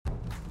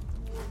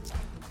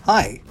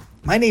Hi,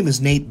 my name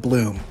is Nate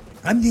Bloom.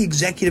 I'm the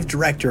Executive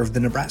Director of the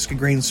Nebraska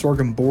Grain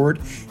Sorghum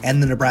Board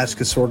and the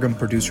Nebraska Sorghum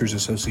Producers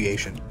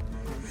Association.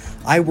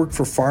 I work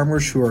for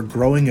farmers who are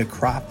growing a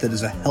crop that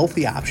is a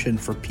healthy option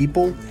for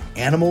people,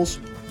 animals,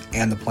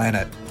 and the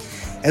planet.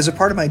 As a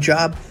part of my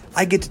job,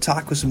 I get to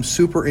talk with some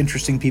super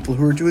interesting people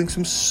who are doing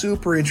some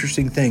super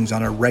interesting things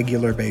on a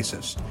regular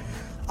basis.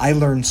 I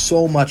learn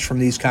so much from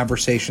these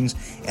conversations,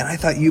 and I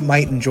thought you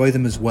might enjoy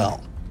them as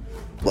well.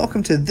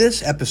 Welcome to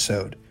this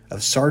episode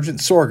of Sergeant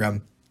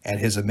Sorghum and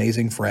his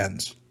amazing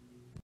friends.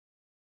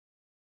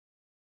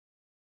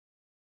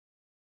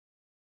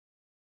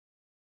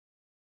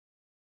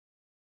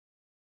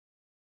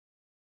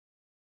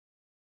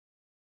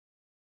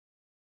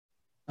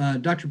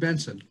 Dr.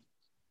 Benson.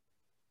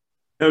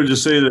 I would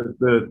just say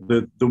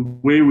that the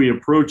way we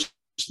approach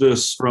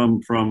this from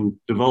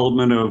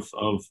development of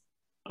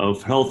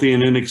healthy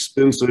and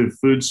inexpensive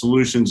food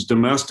solutions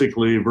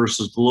domestically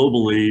versus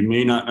globally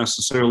may not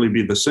necessarily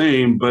be the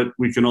same, but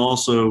we can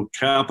also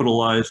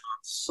capitalize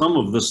on some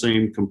of the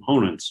same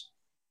components.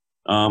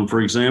 For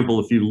example,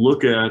 if you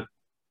look at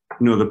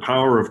the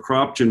power of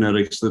crop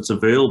genetics that's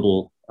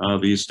available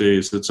these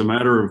days, it's a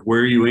matter of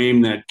where you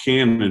aim that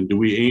cannon. Do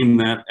we aim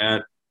that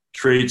at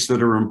traits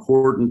that are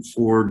important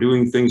for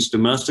doing things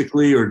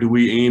domestically, or do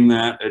we aim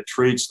that at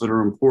traits that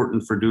are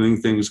important for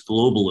doing things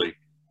globally?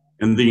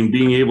 And then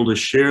being able to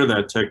share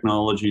that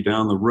technology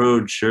down the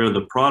road, share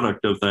the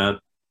product of that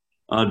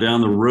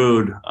down the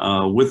road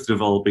with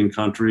developing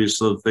countries,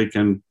 so that they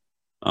can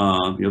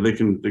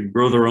they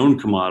grow their own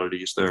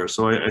commodities there.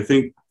 So I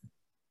think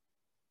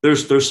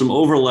there's some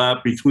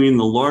overlap between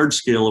the large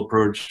scale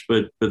approach,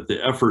 but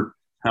the effort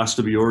has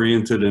to be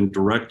oriented and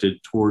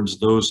directed towards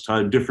those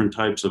different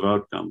types of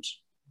outcomes.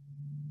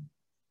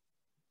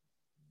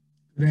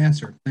 Good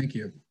answer. Thank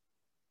you.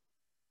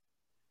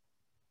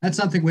 That's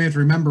something we have to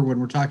remember when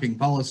we're talking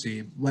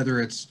policy,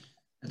 whether it's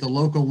at the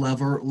local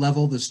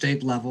level, the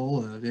state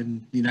level,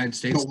 in the United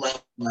States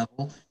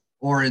level,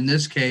 or in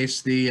this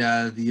case, the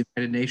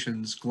United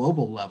Nations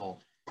global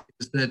level,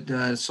 is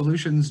that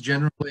solutions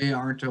generally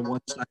aren't a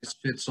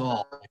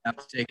one-size-fits-all. You have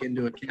to take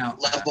into account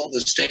the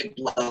state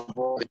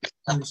level.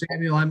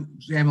 Samuel, I'm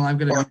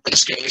going to. Or in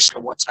this case, a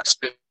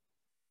one-size-fits-all.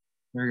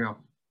 There you go.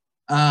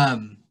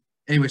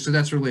 Anyway, so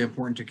that's really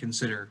important to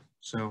consider.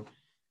 So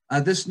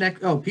this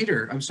next,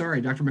 Peter, I'm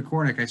sorry, Dr.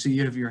 McCormick, I see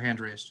you have your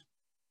hand raised.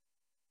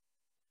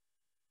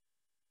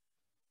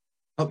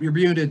 Oh, you're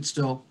muted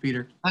still,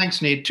 Peter.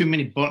 Thanks, Nate. Too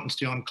many buttons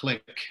to unclick.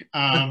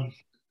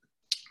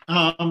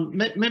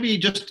 Maybe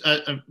just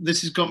this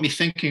has got me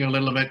thinking a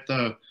little bit.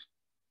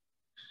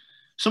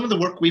 Some of the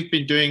work we've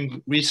been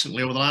doing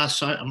recently over the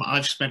last,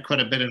 I've spent quite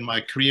a bit in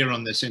my career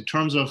on this in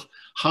terms of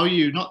how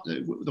you, not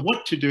the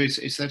what to do,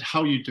 is that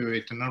how you do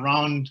it, and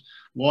around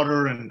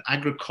water and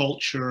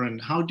agriculture,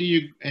 and how do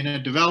you, in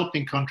a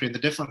developing country, in the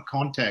different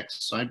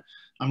contexts.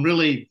 I'm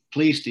really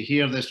pleased to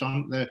hear this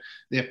on the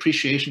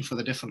appreciation for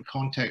the different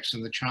contexts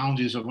and the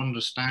challenges of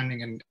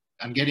understanding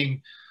and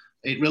getting,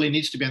 it really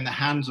needs to be in the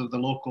hands of the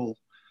local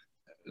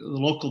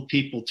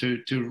people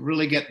to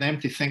really get them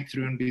to think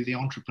through and be the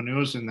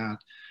entrepreneurs in that.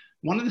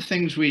 One of the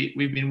things we've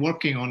been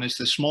working on is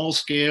the small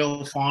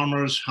scale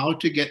farmers, how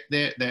to get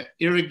the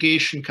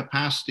irrigation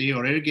capacity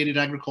or irrigated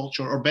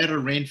agriculture or better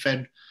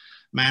rain-fed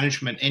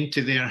management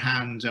into their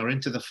hands or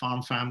into the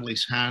farm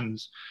families'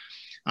 hands.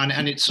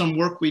 And it's some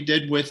work we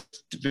did with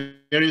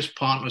various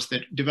partners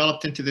that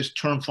developed into this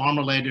term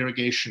farmer-led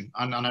irrigation.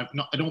 And I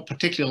don't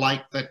particularly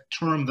like that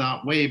term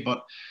that way,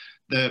 but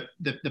the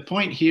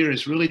point here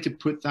is really to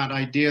put that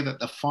idea that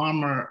the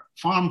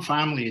farm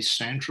family is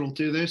central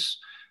to this.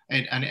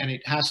 And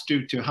it has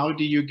to how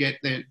do you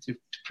get to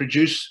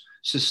produce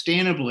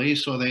sustainably,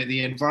 so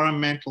the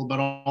environmental, but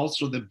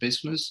also the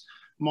business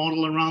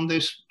model around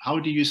this, how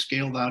do you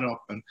scale that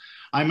up? And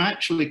I'm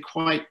actually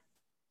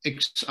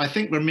I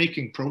think we're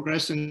making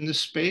progress in this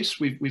space.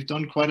 We've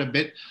done quite a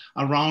bit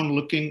around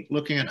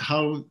looking at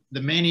how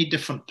the many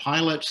different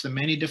pilots, the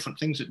many different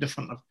things that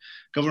different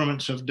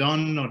governments have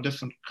done, or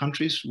different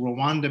countries,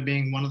 Rwanda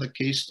being one of the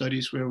case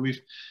studies where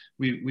we've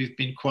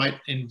been quite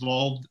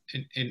involved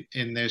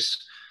in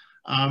this.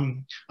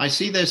 I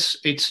see this,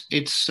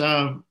 it's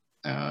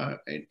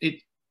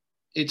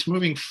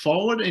moving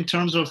forward in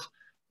terms of,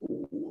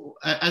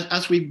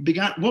 as we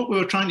began, what we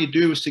were trying to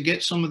do was to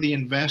get some of the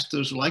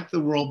investors like the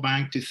World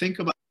Bank to think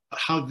about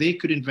how they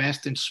could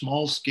invest in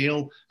small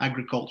scale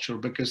agriculture,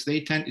 because they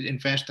tend to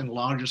invest in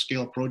larger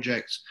scale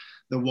projects,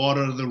 the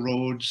water, the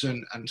roads,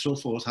 and so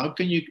forth. How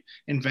can you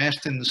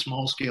invest in the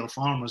small scale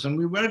farmers? And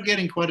we were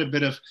getting quite a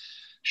bit of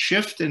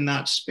shift in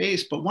that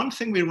space. But one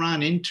thing we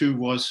ran into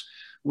was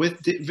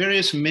with the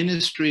various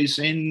ministries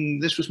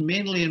this was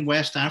mainly in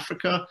West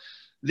Africa,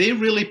 they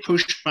really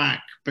pushed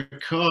back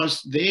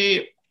because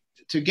to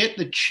get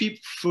the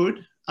cheap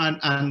food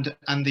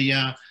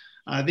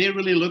they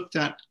really looked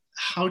at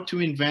how to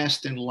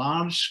invest in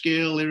large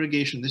scale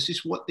irrigation. This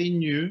is what they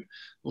knew,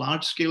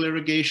 large scale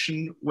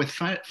irrigation, with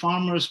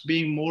farmers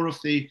being more of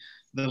the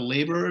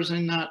laborers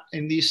in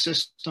these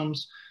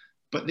systems,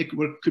 but they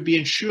could be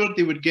ensured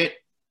they would get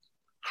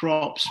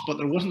crops, but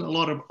there wasn't a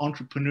lot of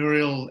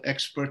entrepreneurial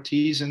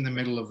expertise in the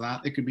middle of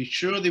that. They could be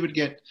sure they would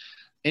get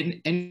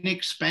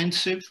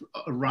inexpensive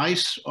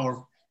rice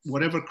or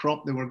whatever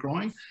crop they were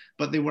growing,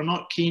 but they were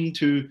not keen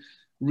to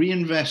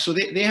reinvest. So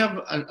they have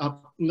a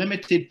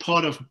limited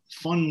pot of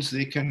funds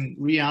they can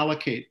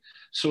reallocate.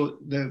 So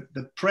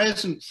the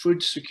present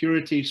food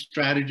security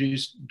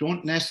strategies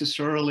don't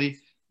necessarily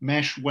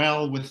mesh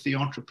well with the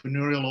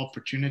entrepreneurial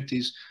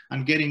opportunities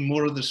and getting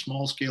more of the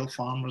small scale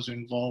farmers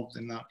involved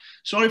in that.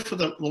 Sorry for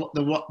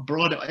the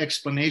broad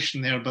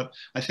explanation there, but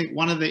I think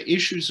one of the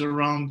issues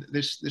around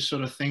this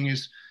sort of thing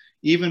is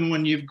even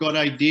when you've got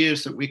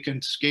ideas that we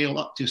can scale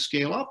up,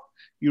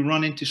 you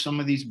run into some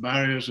of these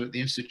barriers at the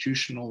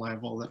institutional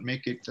level that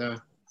make it a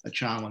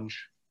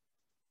challenge.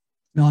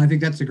 No, I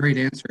think that's a great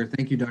answer.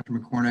 Thank you, Dr.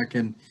 McCormick.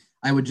 And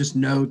I would just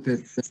note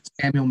that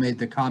Samuel made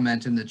the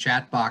comment in the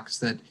chat box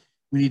that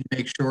we need to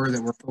make sure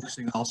that we're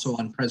focusing also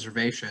on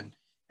preservation.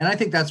 And I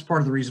think that's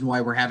part of the reason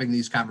why we're having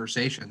these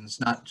conversations,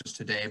 not just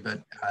today,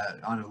 but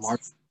on a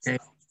large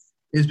scale,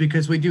 is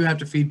because we do have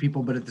to feed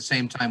people, but at the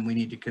same time, we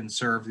need to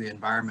conserve the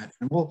environment.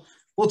 And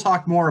we'll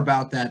talk more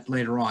about that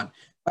later on.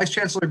 Vice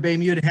Chancellor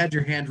Boehm, you had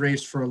your hand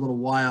raised for a little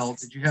while.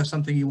 Did you have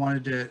something you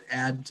wanted to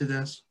add to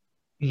this?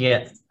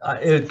 Yeah,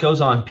 it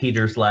goes on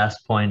Peter's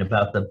last point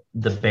about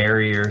the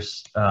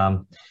barriers.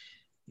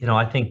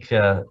 I think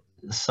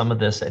some of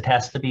this, it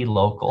has to be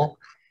local.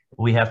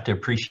 We have to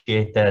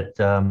appreciate that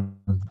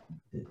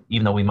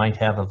even though we might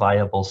have a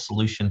viable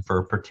solution for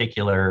a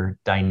particular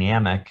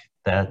dynamic,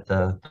 that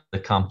the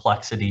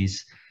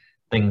complexities,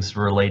 things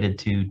related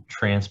to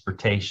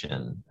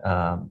transportation,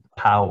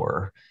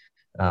 power,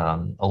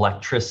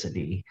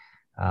 electricity,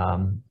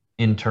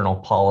 internal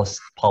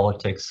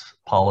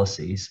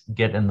policies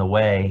get in the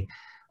way.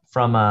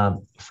 From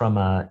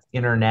a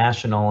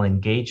international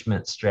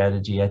engagement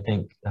strategy, I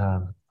think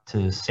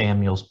to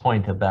Samuel's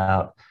point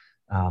about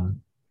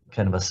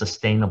kind of a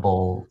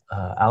sustainable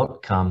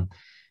outcome,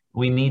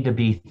 we need to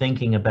be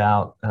thinking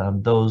about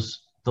those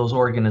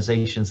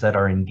organizations that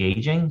are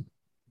engaging,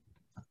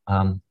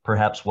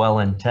 perhaps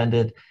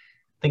well-intended.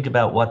 Think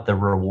about what the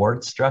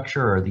reward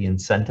structure or the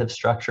incentive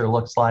structure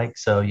looks like.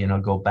 So,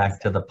 go back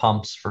to the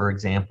pumps, for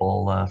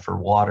example, for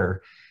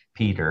water,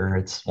 Peter.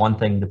 It's one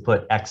thing to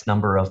put X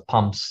number of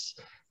pumps.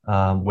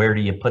 Where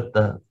do you put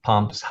the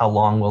pumps? How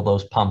long will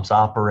those pumps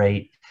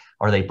operate?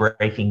 Are they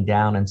breaking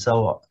down? And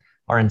so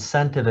our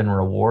incentive and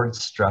reward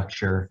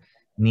structure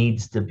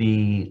needs to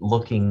be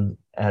looking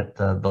at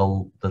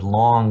the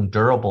long,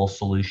 durable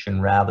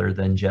solution rather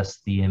than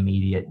just the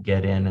immediate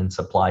get in and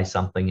supply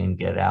something and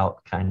get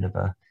out kind of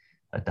a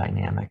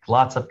dynamic.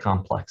 Lots of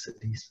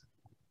complexities.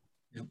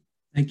 Yep.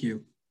 Thank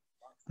you.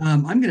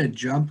 I'm going to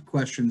jump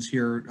questions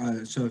here.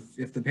 So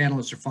if the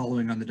panelists are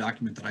following on the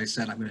document that I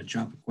sent, I'm going to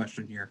jump a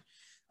question here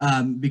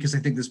because I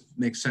think this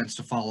makes sense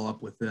to follow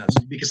up with this.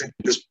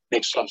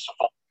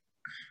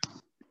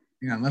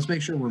 Hang on, let's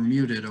make sure we're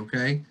muted,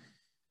 okay?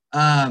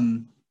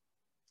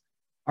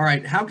 All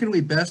right, how can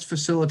we best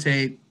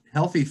facilitate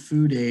healthy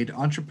food aid,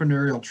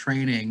 entrepreneurial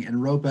training,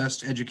 and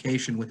robust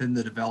education within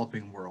the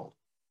developing world?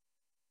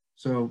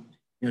 So,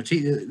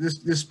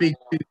 this speaks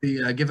to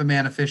the give a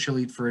man a fish, he'll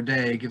eat for a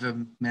day. Give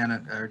a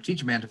man or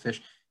teach a man to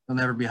fish, he'll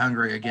never be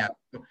hungry again.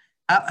 So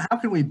how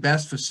can we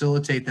best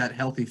facilitate that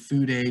healthy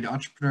food aid,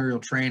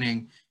 entrepreneurial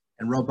training,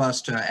 and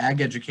robust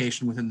ag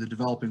education within the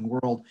developing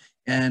world?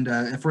 And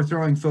if we're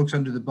throwing folks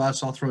under the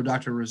bus, I'll throw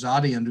Dr.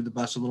 Rosati under the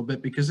bus a little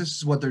bit because this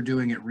is what they're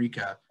doing at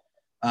RICA.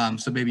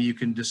 So maybe you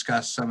can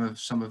discuss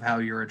some of how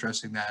you're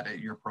addressing that at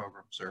your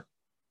program, sir.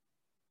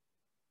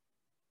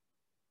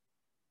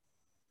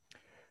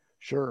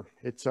 Sure.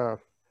 It's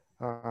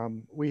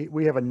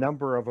we have a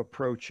number of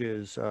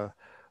approaches.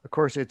 Of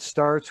course, it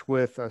starts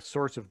with a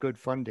source of good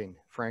funding,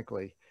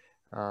 frankly.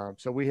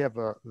 So we have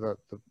the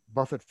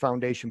Buffett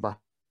Foundation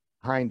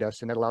behind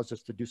us, and it allows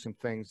us to do some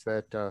things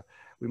that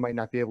we might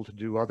not be able to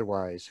do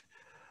otherwise.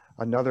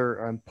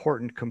 Another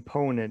important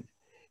component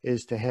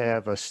is to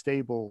have a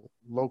stable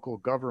local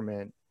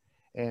government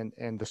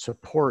and the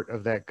support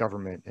of that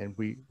government, and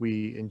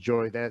we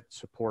enjoy that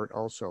support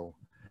also.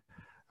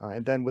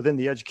 And then within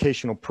the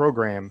educational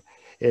program,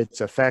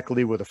 it's a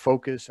faculty with a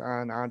focus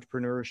on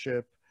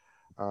entrepreneurship,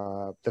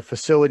 the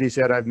facilities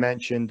that I've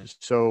mentioned.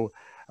 So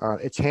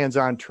it's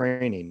hands-on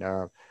training.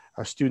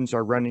 Students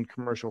are running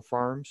commercial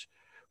farms.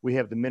 We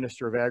have the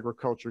Minister of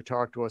Agriculture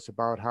talk to us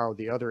about how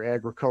the other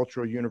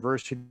agricultural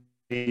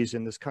universities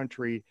in this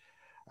country,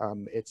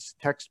 it's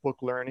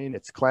textbook learning,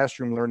 it's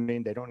classroom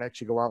learning. They don't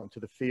actually go out into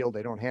the field.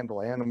 They don't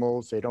handle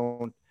animals. They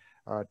don't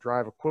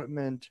drive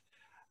equipment.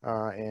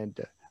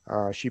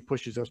 She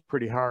pushes us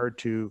pretty hard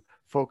to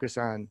focus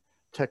on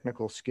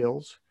technical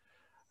skills.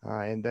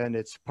 And then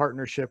it's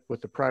partnership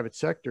with the private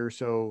sector.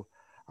 So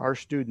our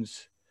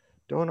students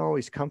don't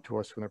always come to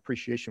us with an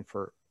appreciation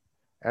for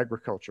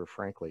agriculture,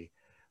 frankly,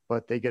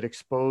 but they get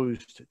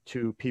exposed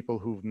to people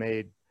who've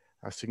made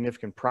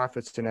significant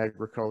profits in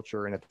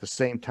agriculture and at the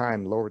same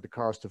time lowered the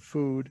cost of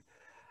food.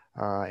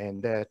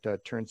 And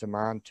that turns them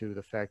on to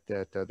the fact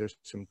that there's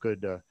some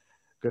good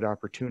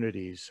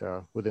opportunities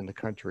within the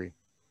country.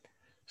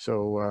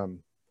 So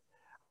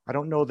I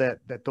don't know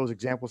that those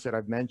examples that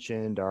I've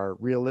mentioned are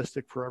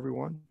realistic for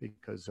everyone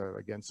because,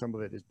 again, some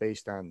of it is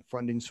based on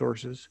funding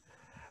sources.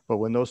 But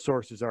when those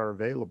sources are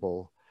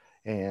available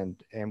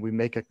and we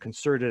make a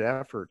concerted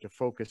effort to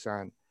focus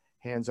on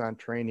hands-on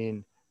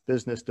training,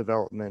 business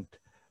development,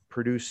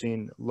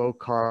 producing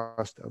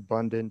low-cost,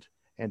 abundant,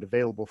 and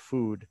available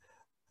food,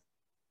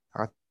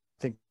 I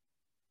think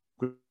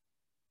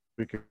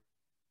we can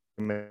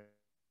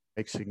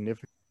make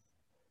significant.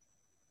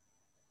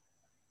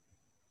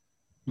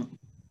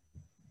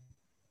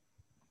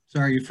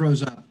 Sorry, you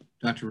froze up,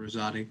 Dr.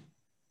 Rosati.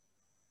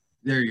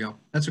 There you go.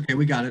 That's okay.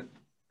 We got it,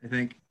 I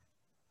think.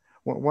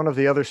 One of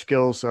the other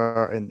skills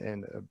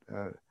and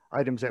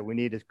items that we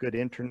need is good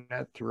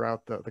internet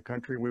throughout the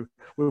country. We've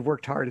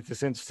worked hard at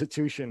this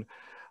institution,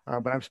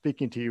 but I'm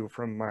speaking to you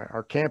from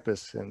our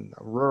campus in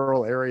a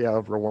rural area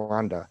of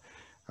Rwanda.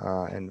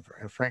 And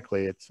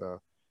frankly, it's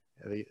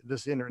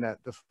this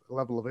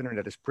level of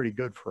internet is pretty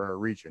good for our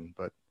region,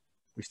 but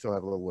we still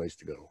have a little ways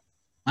to go.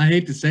 I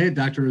hate to say it,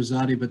 Dr.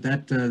 Rosati, but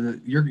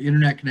that your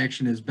internet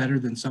connection is better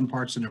than some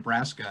parts of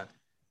Nebraska,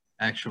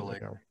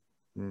 actually.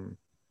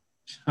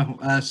 So,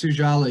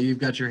 Sujala, you've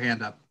got your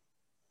hand up.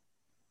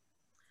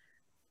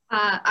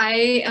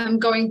 I am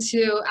going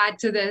to add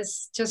to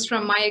this just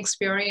from my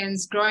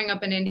experience growing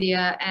up in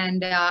India,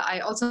 and I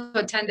also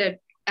attended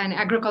an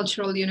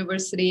agricultural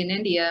university in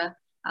India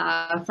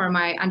for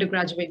my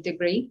undergraduate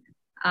degree.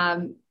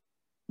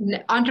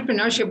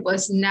 Entrepreneurship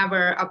was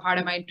never a part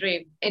of my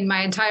dream in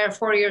my entire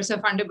 4 years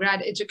of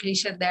undergrad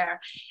education there.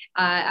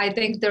 I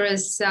think there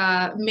is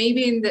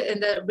maybe in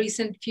the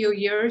recent few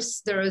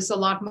years there is a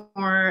lot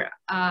more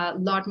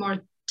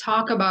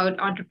talk about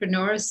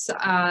entrepreneurs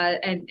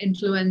and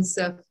influence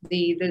of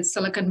the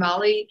Silicon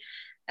Valley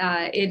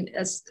in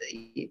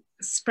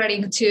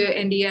spreading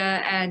to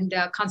India, and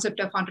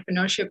concept of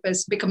entrepreneurship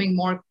is becoming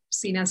more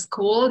seen as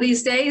cool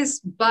these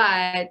days.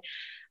 But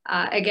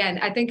again,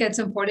 I think it's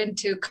important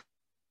to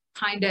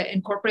kind of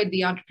incorporate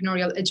the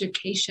entrepreneurial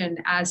education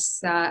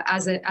as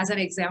an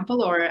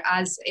example or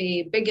as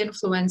a big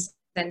influence,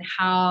 and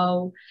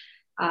how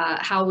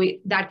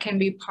that can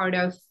be part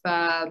of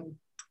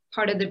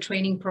the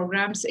training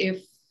programs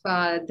if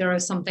there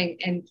is something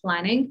in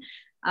planning.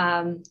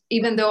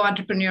 Even though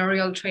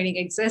entrepreneurial training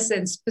exists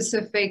in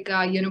specific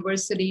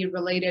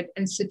university-related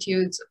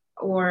institutes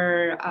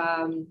or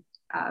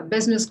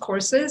business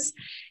courses,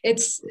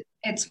 it's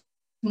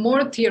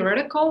more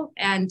theoretical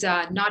and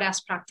not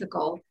as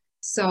practical.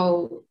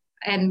 So,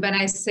 and when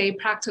I say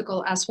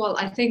practical as well,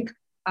 I think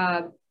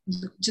I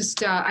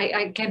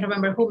can't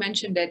remember who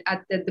mentioned it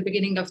at the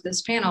beginning of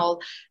this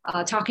panel,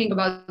 talking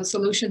about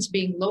solutions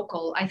being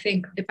local. I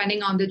think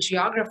depending on the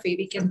geography,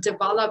 we can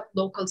develop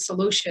local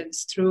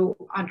solutions through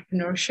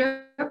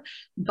entrepreneurship,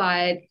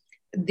 but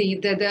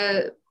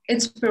the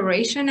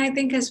inspiration, I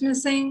think, is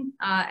missing,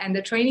 and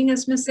the training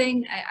is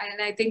missing.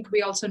 And I think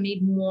we also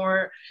need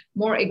more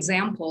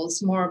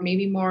examples,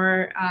 maybe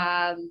more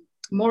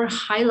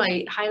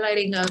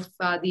highlighting of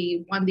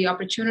the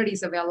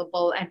opportunities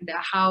available, and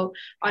how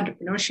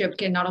entrepreneurship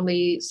can not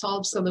only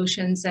solve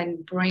solutions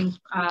and bring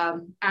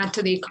add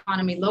to the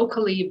economy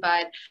locally,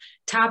 but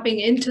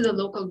tapping into the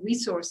local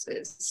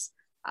resources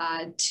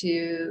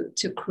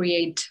to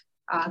create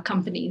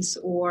companies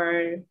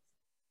or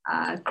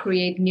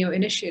create new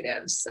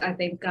initiatives. I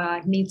think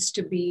needs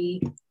to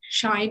be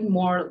shined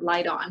more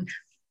light on.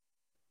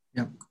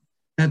 Yep,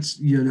 that's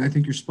I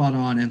think you're spot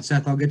on. And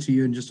Seth, I'll get to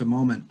you in just a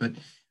moment, but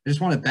I just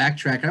want to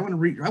backtrack. I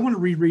want to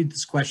reread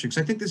this question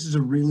because I think this is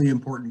a really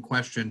important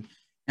question,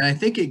 and I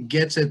think it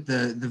gets at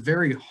the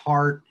very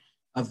heart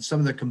of some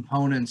of the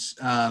components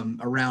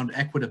around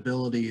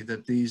equitability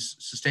that these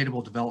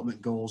sustainable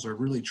development goals are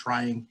really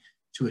trying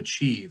to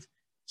achieve.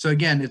 So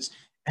again, it's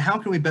how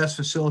can we best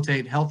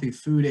facilitate healthy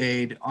food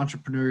aid,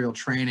 entrepreneurial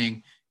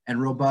training,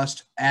 and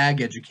robust ag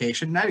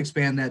education? And I'd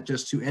expand that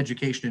just to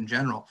education in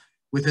general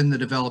within the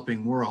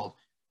developing world.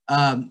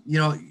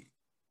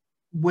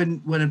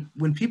 When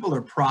people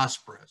are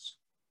prosperous,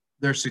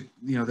 they're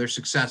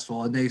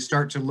successful, and they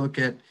start to look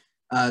at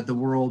the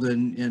world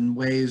in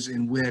ways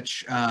in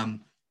which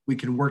we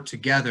can work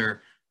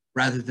together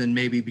rather than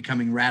maybe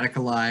becoming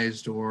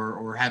radicalized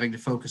or having to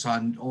focus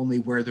on only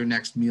where their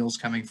next meal's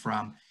coming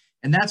from.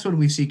 And that's when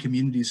we see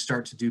communities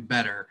start to do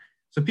better.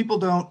 So people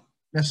don't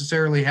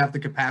necessarily have the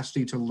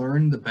capacity to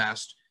learn the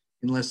best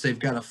unless they've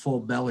got a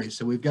full belly.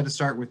 So we've got to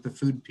start with the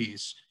food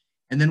piece.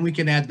 And then we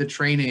can add the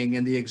training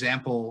and the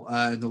example,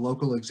 the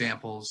local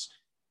examples,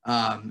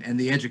 and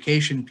the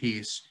education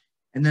piece.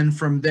 And then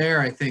from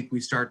there, I think we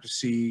start to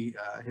see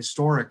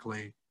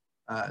historically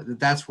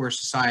that's where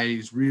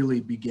societies really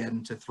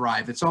begin to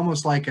thrive. It's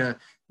almost like a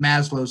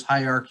Maslow's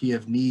hierarchy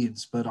of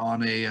needs, but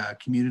on a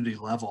community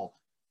level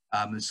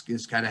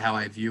is kind of how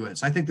I view it.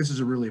 So I think this is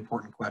a really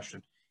important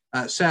question.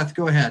 Seth,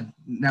 go ahead,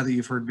 now that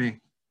you've heard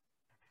me.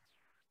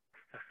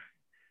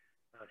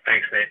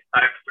 Thanks, Nate.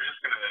 We're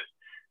just going to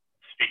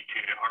speak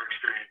to our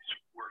experience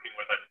working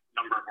with a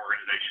number of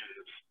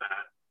organizations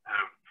that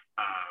have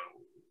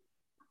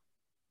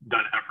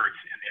done efforts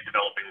in the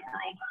developing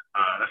world,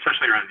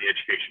 especially around the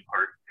education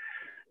part.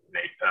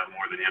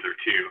 the other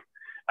two.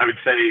 I would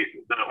say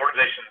the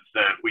organizations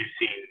that we've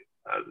seen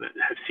that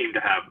have seemed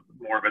to have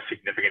more of a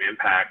significant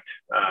impact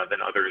than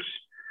others.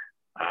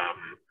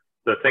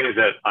 The things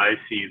that I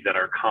see that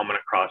are common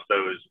across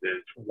those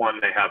is,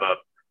 one, they have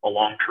a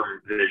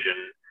long-term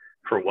vision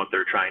for what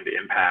they're trying to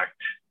impact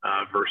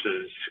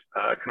versus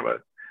kind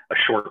of a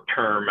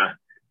short-term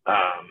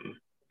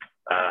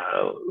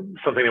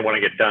something they want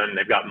to get done.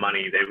 They've got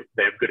money,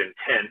 they have good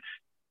intent,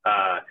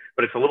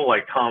 but it's a little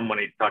like Tom when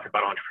he talked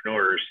about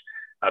entrepreneurs.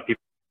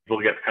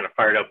 People get kind of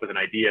fired up with an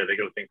idea, they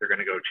go think they're going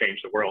to go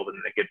change the world,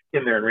 and they get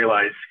in there and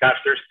realize, gosh,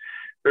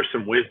 there's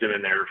some wisdom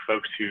in there,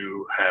 folks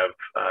who have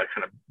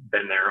kind of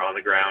been there on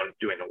the ground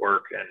doing the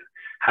work, and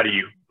how do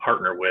you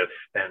partner with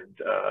and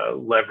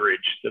leverage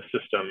the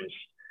systems,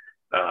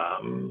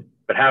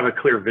 but have a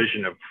clear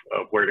vision of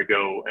where to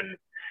go, and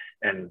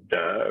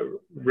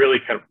really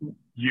kind of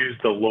use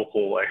the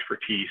local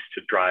expertise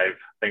to drive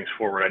things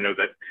forward. I know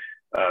that,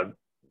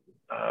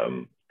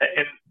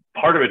 and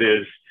part of it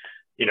is,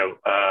 you know,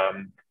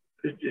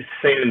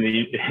 same in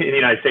the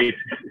United States,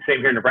 same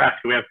here in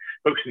Nebraska. We have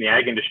folks in the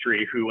ag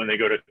industry who, when they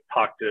go to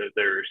talk to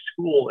their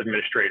school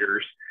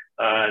administrators,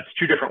 it's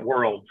two different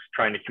worlds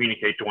trying to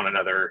communicate to one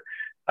another.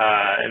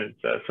 And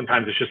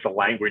sometimes it's just a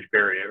language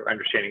barrier,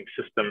 understanding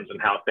systems and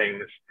how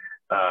things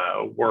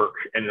work.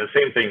 And the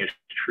same thing is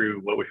true.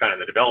 What we find in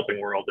the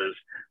developing world is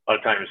a lot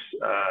of times,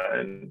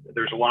 and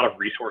there's a lot of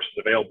resources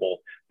available,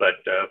 but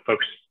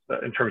folks,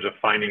 in terms of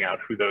finding out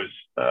who those,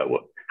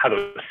 how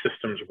those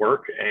systems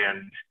work,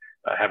 and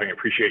having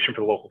appreciation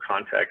for the local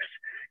context,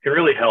 can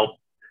really help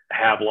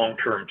have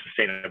long-term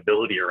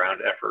sustainability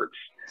around efforts,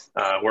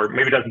 where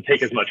maybe it doesn't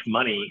take as much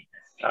money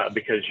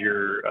because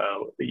you're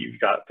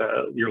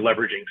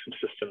leveraging some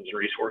systems and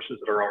resources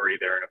that are already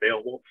there and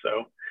available.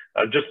 So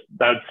just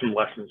that's some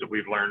lessons that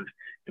we've learned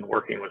in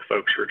working with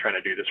folks who are trying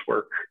to do this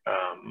work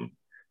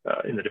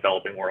in the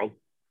developing world.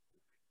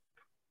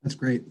 That's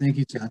great. Thank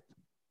you, Seth.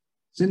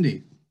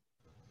 Cindy.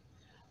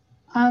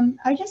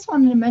 I just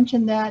wanted to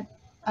mention that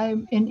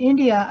in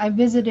India, I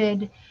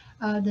visited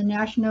the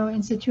National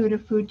Institute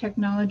of Food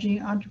Technology,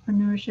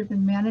 Entrepreneurship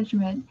and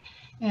Management.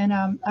 And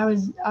I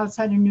was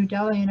outside of New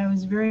Delhi, and I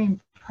was very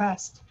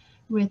impressed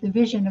with the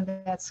vision of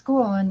that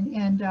school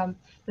and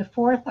the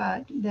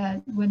forethought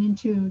that went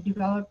into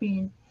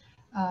developing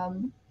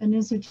an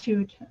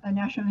institute, a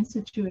national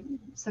institute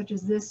such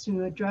as this,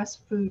 to address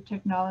food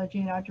technology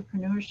and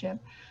entrepreneurship.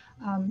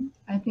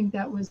 I think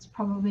that was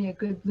probably a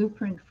good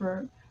blueprint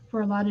for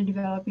a lot of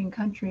developing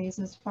countries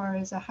as far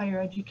as a higher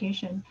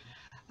education.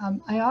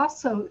 I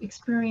also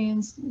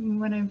experienced,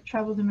 when I've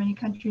traveled to many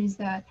countries,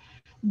 that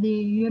the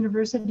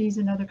universities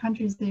in other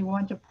countries, they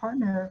want to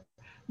partner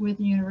with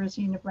the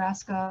University of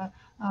Nebraska,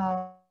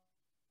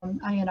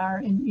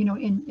 INR,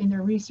 in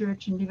their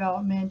research and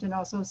development, and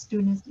also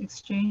student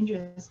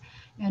exchanges.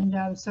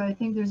 And so I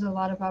think there's a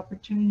lot of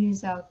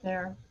opportunities out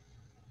there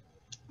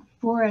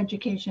for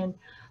education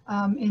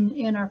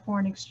in our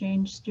foreign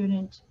exchange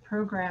student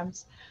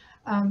programs.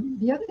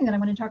 The other thing that I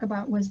want to talk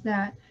about was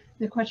that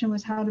the question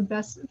was how to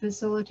best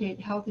facilitate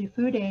healthy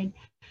food aid.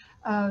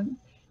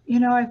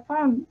 I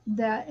found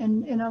that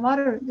in a lot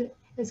of,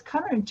 it's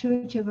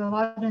counterintuitive,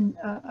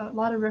 a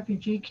lot of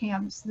refugee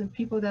camps, the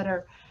people that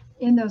are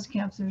in those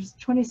camps, there's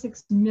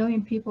 26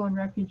 million people in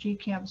refugee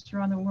camps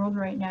around the world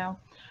right now.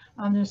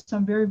 There's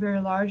some very, very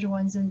large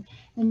ones. And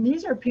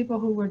these are people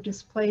who were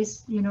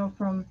displaced,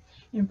 from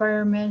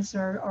environments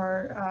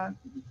or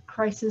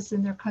crisis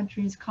in their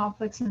countries,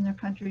 conflicts in their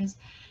countries.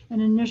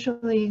 And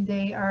initially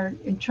they are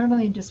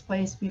internally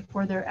displaced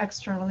before they're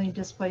externally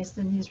displaced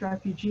in these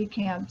refugee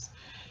camps.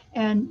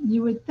 And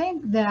you would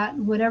think that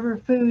whatever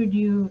food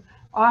you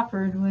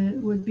offered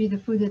would be the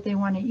food that they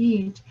want to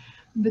eat,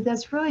 but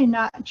that's really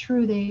not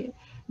true.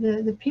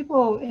 The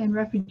people in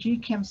refugee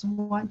camps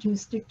want to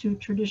stick to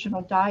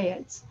traditional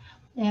diets,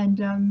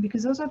 and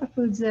because those are the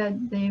foods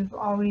that they've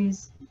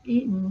always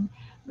eaten.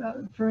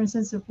 For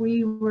instance, if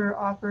we were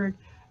offered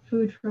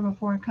food from a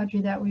foreign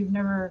country that we've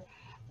never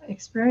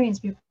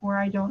experienced before,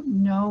 I don't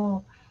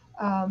know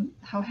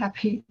how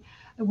happy,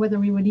 whether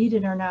we would eat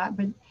it or not,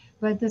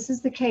 but this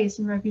is the case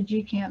in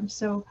refugee camps.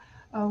 So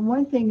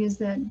one thing is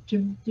that to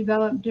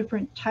develop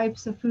different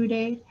types of food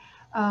aid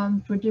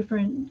for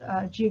different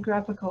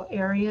geographical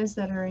areas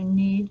that are in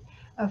need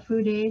of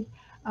food aid.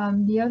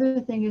 The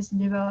other thing is to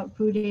develop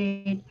food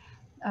aid.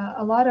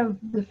 A lot of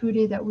the food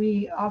aid that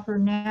we offer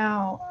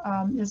now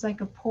is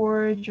like a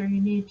porridge, or you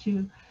need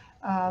to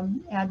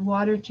add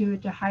water to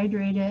it to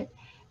hydrate it.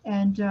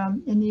 And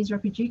in these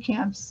refugee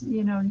camps,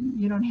 you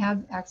don't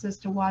have access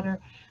to water.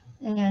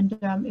 And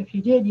if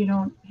you did, you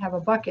don't have a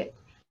bucket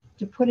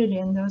to put it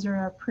in. Those are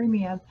our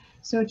premium.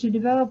 So to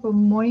develop a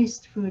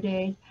moist food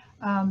aid,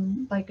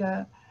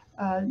 that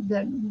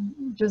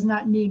does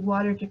not need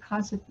water to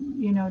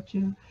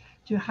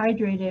to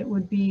hydrate it,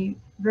 would be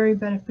very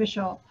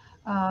beneficial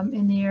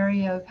in the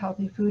area of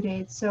healthy food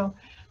aid. So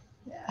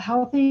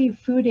healthy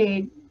food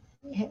aid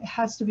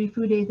has to be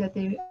food aid that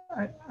they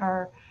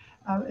are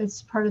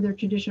it's part of their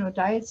traditional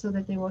diet, so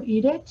that they will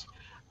eat it.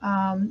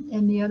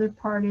 And the other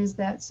part is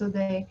that so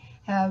they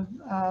have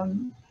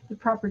the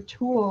proper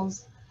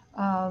tools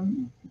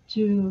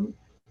to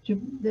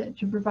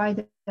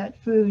provide that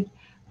food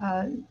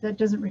that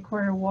doesn't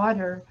require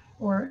water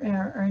or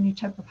any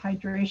type of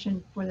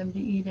hydration for them to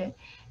eat it.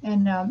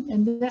 And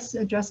this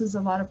addresses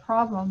a lot of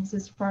problems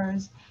as far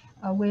as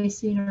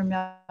wasting or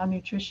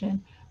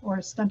malnutrition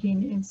or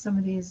stunting in some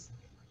of these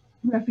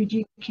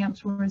refugee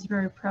camps where it's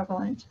very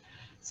prevalent.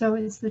 So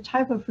it's the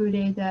type of food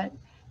aid that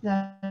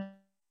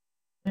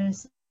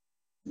is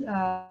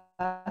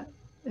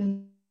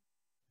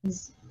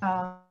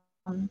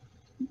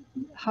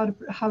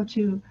how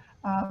to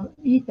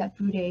eat that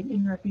food aid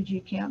in refugee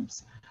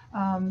camps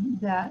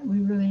that we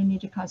really need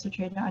to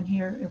concentrate on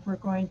here if we're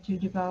going to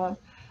develop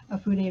a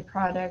food aid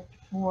product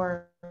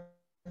for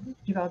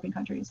developing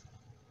countries.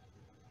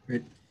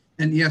 Great.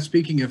 And yeah,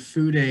 speaking of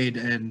food aid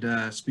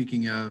and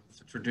speaking of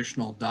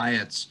traditional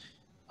diets,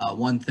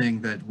 one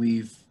thing that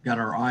we've got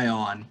our eye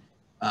on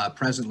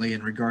presently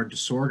in regard to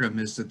sorghum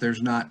is that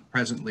there's not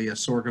presently a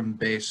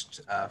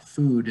sorghum-based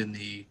food in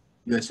the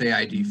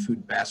USAID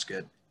food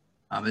basket.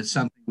 It's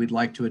something we'd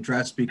like to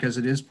address because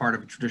it is part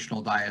of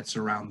traditional diets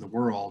around the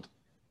world.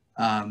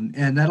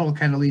 And that'll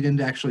kind of lead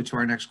into actually to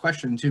our next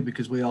question too,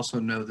 because we also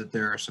know that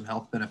there are some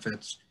health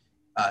benefits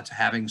to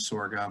having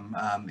sorghum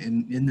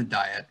in the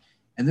diet.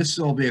 And this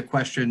will be a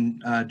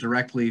question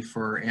directly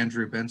for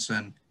Andrew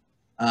Benson.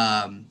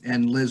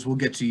 And Liz, we'll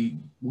get to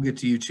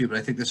you too, but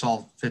I think this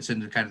all fits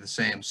into kind of the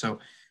same. So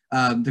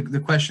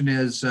the question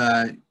is,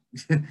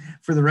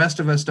 for the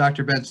rest of us,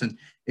 Dr. Benson,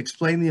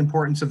 explain the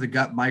importance of the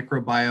gut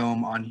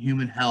microbiome on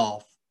human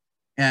health.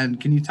 And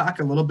can you talk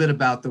a little bit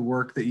about the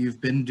work that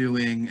you've been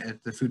doing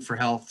at the Food for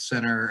Health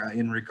Center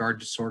in regard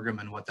to sorghum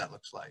and what that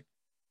looks like?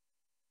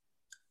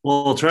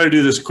 Well, I'll try to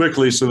do this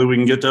quickly so that we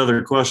can get to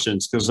other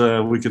questions, because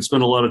we could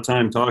spend a lot of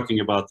time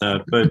talking about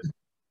that. But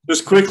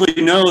just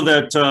quickly know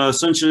that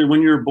essentially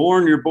when you're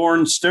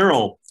born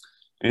sterile,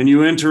 and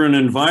you enter an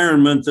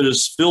environment that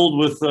is filled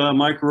with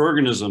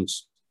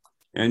microorganisms,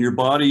 and your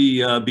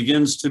body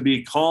begins to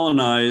be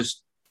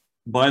colonized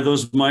by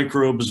those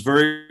microbes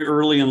very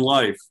early in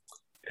life.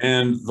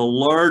 And the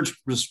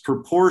largest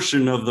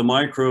proportion of the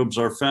microbes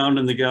are found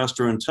in the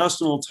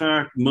gastrointestinal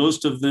tract,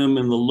 most of them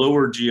in the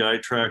lower GI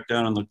tract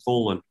down in the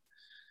colon.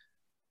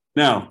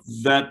 Now,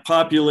 that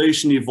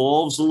population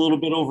evolves a little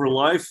bit over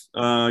life,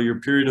 your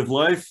period of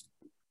life.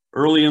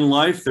 Early in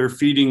life, they're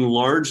feeding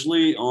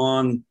largely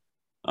on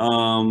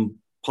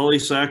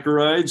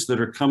polysaccharides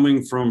that are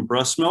coming from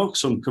breast milk,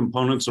 some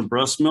components of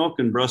breast milk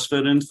in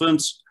breastfed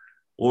infants,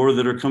 or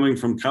that are coming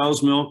from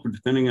cow's milk,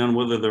 depending on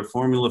whether they're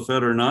formula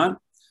fed or not.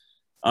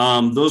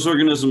 Those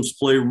organisms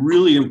play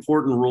really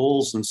important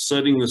roles in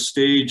setting the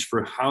stage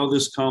for how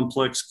this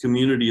complex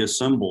community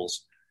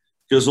assembles,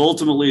 because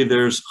ultimately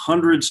there's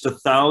hundreds to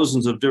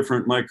thousands of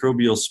different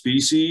microbial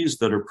species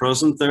that are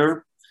present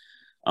there,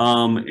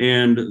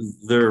 and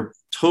their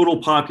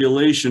total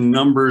population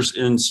numbers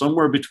in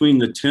somewhere between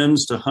the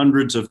tens to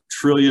hundreds of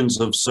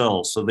trillions of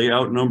cells, so they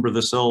outnumber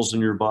the cells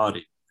in your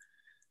body.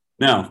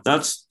 Now,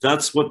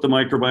 that's what the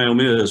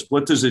microbiome is.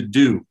 What does it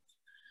do?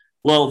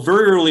 Well,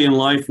 very early in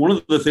life, one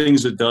of the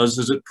things it does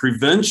is it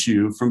prevents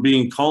you from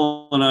being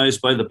colonized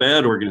by the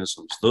bad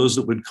organisms, those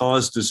that would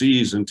cause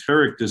disease,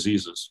 enteric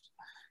diseases.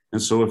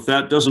 And so if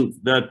that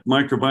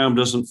microbiome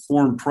doesn't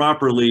form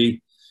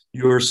properly,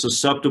 you're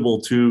susceptible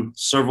to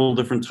several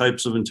different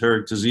types of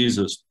enteric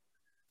diseases.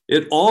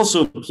 It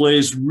also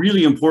plays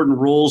really important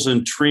roles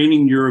in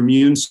training your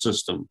immune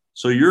system.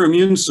 So your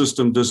immune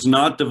system does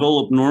not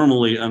develop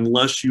normally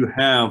unless you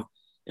have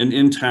an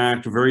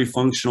intact, very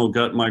functional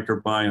gut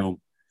microbiome.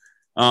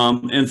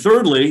 And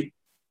thirdly,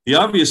 the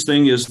obvious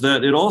thing is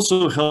that it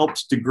also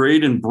helps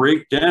degrade and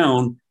break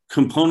down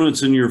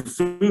components in your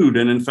food.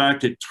 And in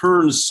fact, it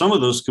turns some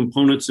of those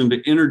components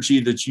into energy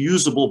that's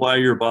usable by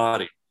your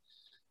body.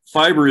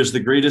 Fiber is the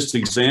greatest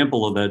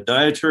example of that.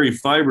 Dietary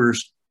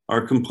fibers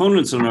are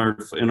components in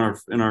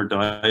our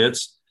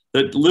diets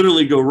that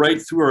literally go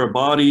right through our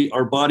body.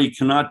 Our body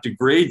cannot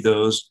degrade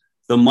those.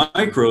 The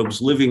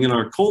microbes living in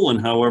our colon,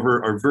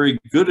 however, are very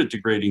good at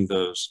degrading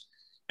those.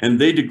 And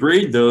they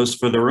degrade those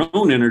for their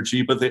own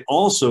energy, but they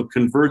also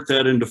convert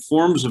that into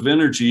forms of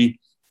energy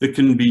that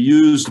can be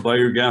used by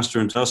your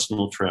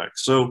gastrointestinal tract.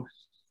 So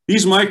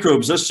these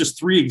microbes, that's just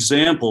 3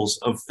 examples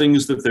of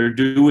things that they're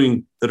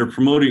doing that are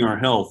promoting our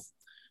health.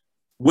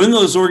 When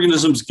those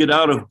organisms get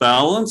out of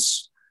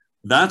balance,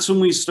 that's when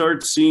we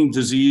start seeing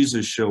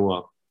diseases show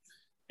up.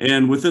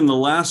 And within the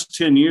last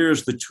 10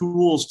 years, the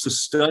tools to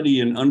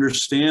study and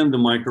understand the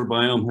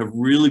microbiome have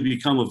really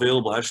become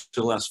available, actually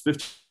the last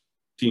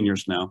 15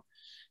 years now.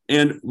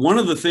 And one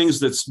of the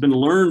things that's been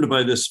learned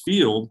by this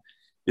field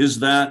is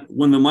that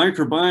when the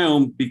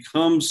microbiome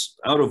becomes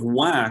out of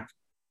whack,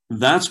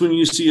 that's when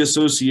you see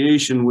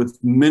association with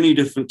many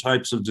different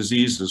types of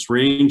diseases,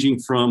 ranging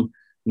from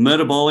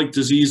metabolic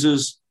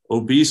diseases,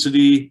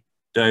 obesity,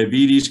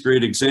 diabetes,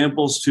 great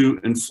examples, to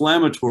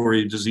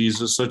inflammatory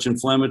diseases such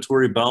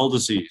inflammatory bowel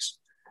disease.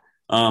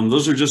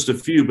 Those are just a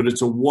few, but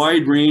it's a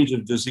wide range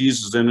of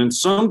diseases. And in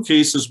some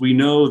cases, we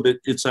know that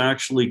it's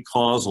actually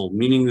causal,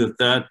 meaning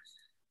that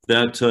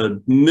that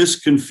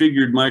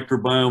misconfigured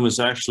microbiome is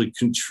actually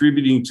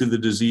contributing to the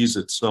disease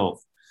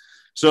itself.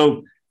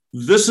 So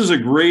this is a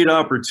great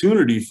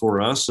opportunity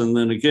for us. And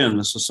then again,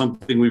 this is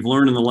something we've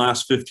learned in the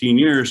last 15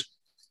 years.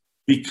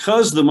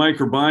 Because the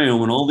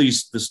microbiome and all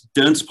this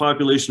dense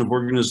population of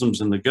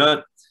organisms in the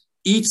gut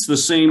eats the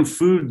same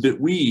food that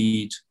we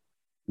eat,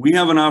 we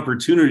have an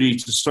opportunity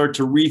to start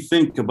to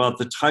rethink about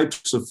the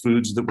types of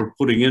foods that we're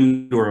putting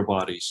into our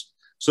bodies,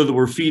 so that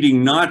we're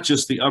feeding not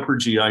just the upper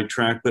GI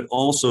tract, but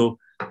also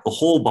the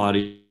whole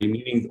body,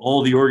 meaning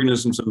all the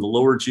organisms in the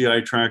lower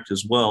GI tract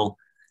as well,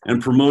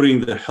 and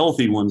promoting the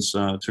healthy ones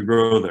to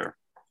grow there.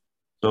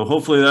 So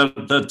hopefully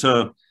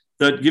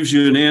that gives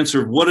you an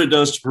answer of what it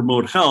does to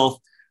promote health.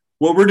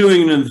 What we're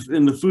doing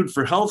in the Food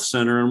for Health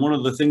Center, and one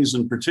of the things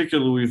in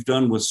particular we've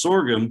done with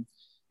sorghum,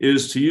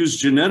 is to use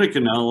genetic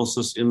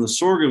analysis in the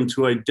sorghum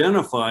to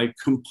identify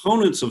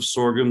components of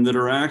sorghum that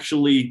are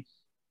actually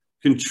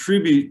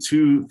contribute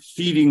to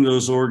feeding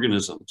those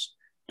organisms.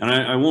 And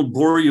I won't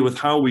bore you with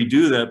how we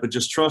do that, but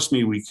just trust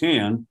me, we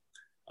can.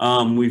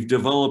 We've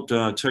developed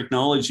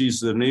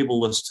technologies that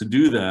enable us to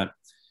do that.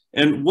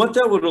 And what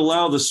that would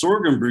allow the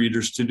sorghum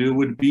breeders to do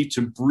would be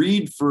to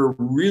breed for a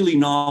really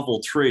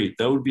novel trait.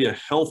 That would be a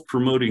health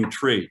promoting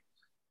trait.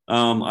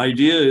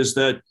 Idea is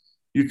that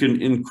you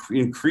can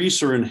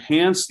increase or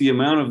enhance the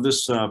amount of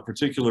this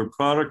particular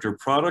product or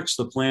products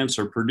the plants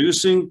are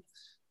producing.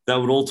 That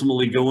would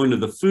ultimately go into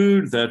the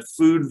food. That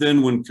food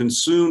then, when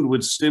consumed,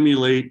 would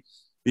stimulate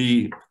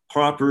the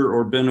proper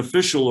or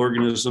beneficial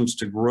organisms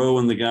to grow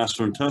in the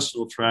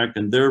gastrointestinal tract,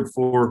 and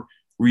therefore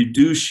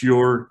reduce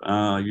your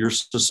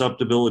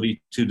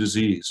susceptibility to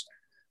disease.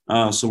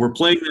 So we're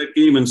playing that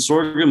game in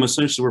sorghum.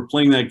 Essentially, we're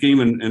playing that game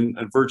in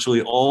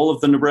virtually all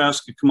of the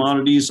Nebraska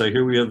commodities. I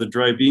hear we have the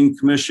Dry Bean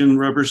Commission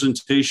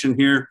representation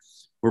here.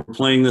 We're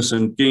playing this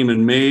game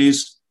in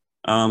maize.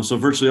 So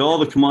virtually all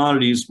the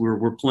commodities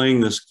we're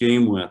playing this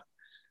game with.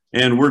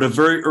 And we're at a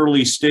very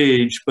early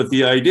stage, but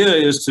the idea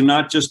is to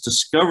not just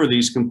discover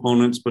these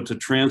components, but to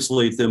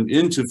translate them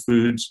into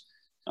foods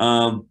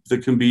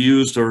that can be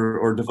used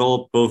or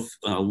developed both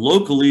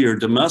locally or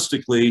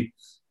domestically,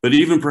 but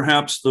even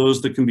perhaps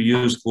those that can be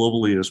used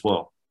globally as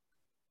well.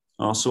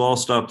 So I'll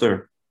stop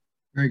there.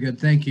 Very good,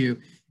 thank you.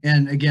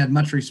 And again,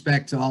 much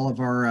respect to all of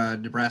our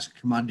Nebraska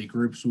commodity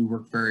groups. We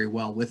work very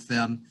well with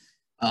them.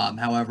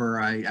 However,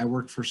 I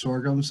work for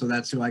sorghum, so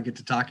that's who I get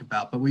to talk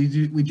about. But we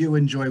do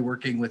enjoy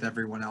working with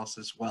everyone else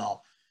as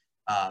well.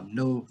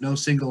 No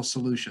single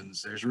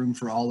solutions. There's room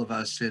for all of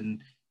us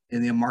in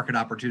the market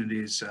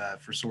opportunities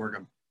for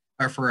sorghum,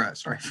 or for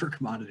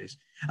commodities.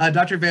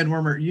 Dr. Van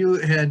Wormer, you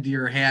had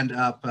your hand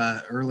up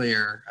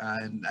earlier,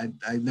 and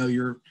I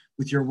know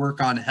with your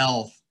work on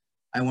health.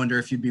 I wonder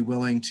if you'd be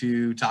willing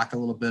to talk a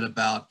little bit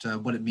about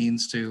what it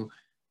means to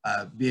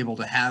be able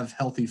to have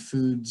healthy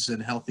foods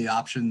and healthy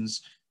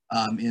options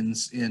in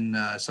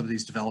some of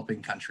these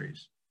developing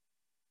countries.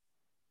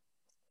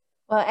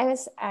 Well,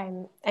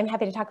 I'm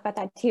happy to talk about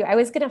that too. I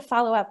was going to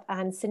follow up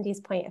on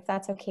Cindy's point, if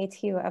that's okay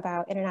too,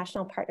 about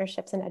international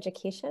partnerships and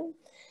education.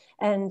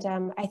 And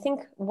I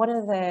think one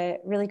of the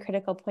really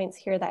critical points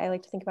here that I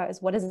like to think about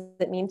is, what does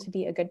it mean to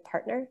be a good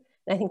partner?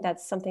 And I think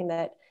that's something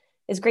that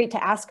is great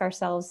to ask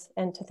ourselves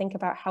and to think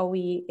about how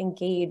we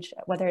engage,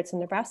 whether it's in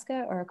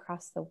Nebraska or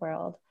across the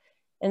world.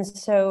 And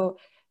so,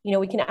 you know,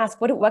 we can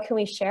ask, what can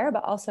we share,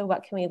 but also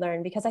what can we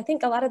learn? Because I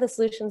think a lot of the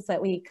solutions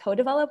that we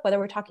co-develop, whether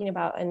we're talking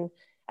about an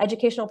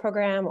educational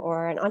program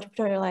or an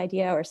entrepreneurial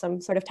idea or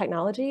some sort of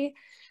technology,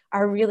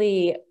 are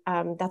really,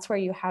 that's where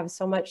you have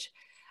so much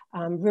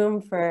room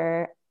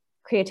for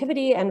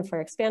creativity and for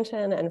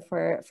expansion and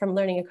from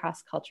learning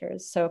across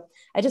cultures. So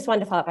I just wanted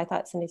to follow up. I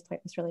thought Cindy's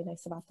point was really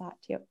nice about that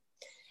too.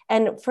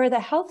 And for the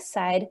health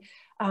side,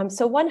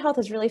 so One Health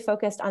is really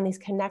focused on these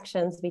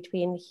connections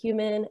between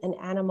human and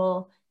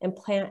animal and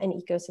plant and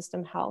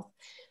ecosystem health.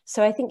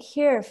 So I think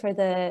here for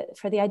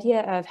the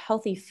idea of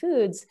healthy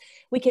foods,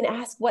 we can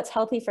ask what's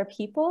healthy for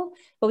people,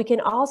 but we can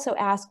also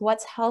ask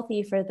what's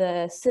healthy for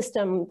the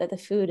system that the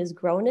food is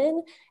grown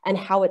in and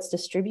how it's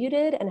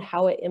distributed and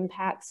how it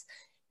impacts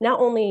not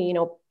only, you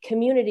know,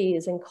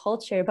 communities and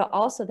culture, but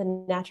also the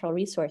natural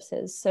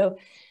resources. So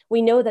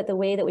we know that the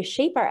way that we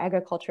shape our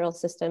agricultural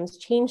systems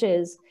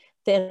changes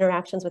the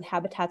interactions with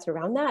habitats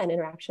around that and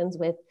interactions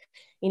with,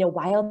 you know,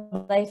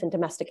 wildlife and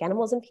domestic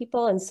animals and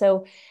people. And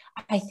so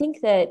I think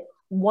that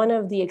one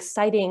of the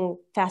exciting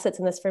facets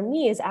in this for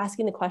me is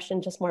asking the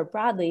question just more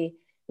broadly,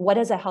 what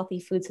does a healthy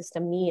food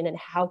system mean and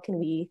how can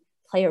we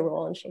play a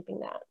role in shaping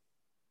that?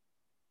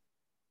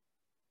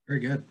 Very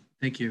good,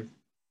 thank you.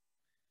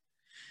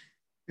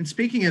 And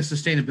speaking of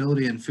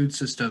sustainability and food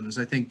systems,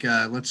 I think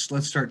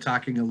let's start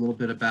talking a little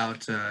bit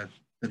about the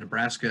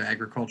Nebraska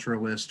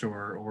agriculturalist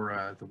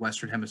or the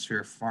Western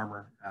Hemisphere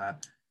farmer.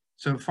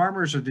 So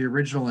farmers are the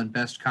original and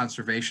best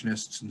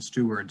conservationists and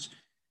stewards.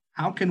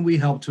 How can we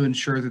help to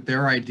ensure that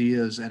their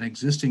ideas and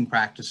existing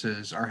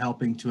practices are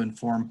helping to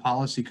inform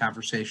policy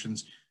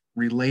conversations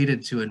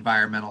related to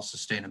environmental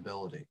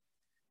sustainability?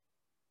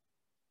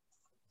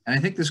 And I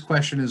think this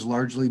question is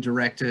largely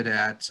directed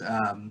at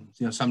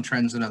some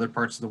trends in other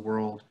parts of the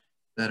world,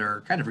 that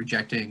are kind of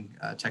rejecting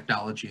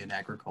technology in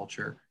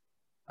agriculture,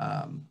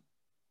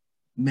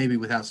 maybe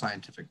without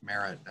scientific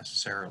merit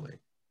necessarily.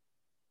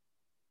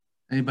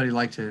 Anybody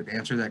like to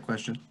answer that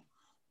question?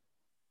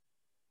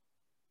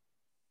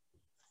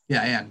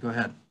 Yeah, Ann, go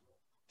ahead.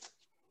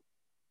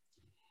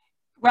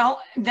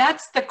 Well,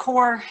 that's the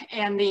core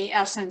and the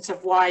essence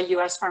of why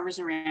U.S. Farmers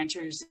and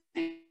Ranchers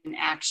in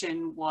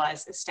Action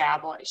was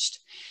established.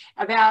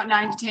 About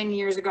 9 to 10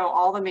 years ago,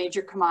 all the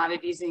major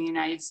commodities in the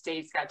United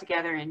States got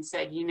together and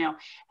said, you know,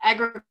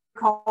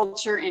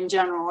 agriculture in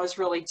general is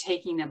really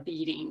taking a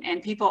beating,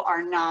 and people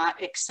are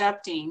not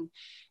accepting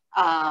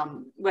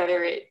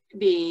whether it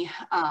be,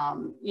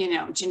 you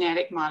know,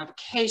 genetic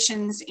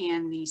modifications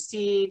in these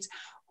seeds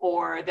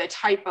or the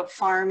type of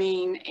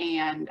farming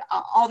and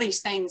all these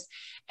things.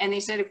 And they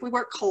said, if we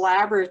work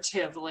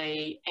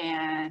collaboratively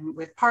and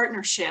with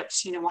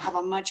partnerships, you know, we'll have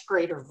a much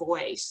greater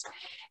voice.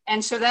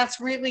 And so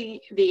that's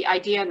really the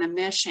idea and the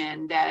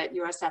mission that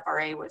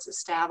USFRA was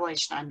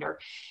established under.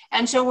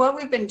 And so what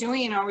we've been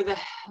doing over the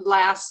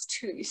last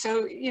 2,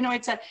 so, you know,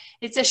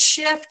 it's a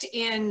shift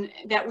in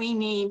that we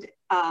need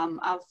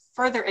a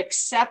further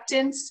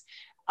acceptance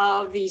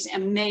of these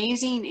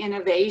amazing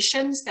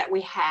innovations that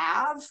we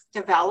have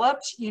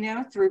developed, you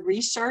know, through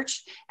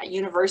research at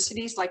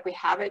universities like we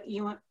have at,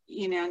 you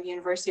know, the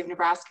University of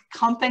Nebraska,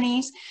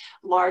 companies,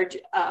 large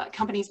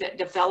companies that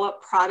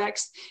develop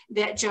products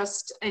that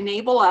just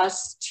enable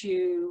us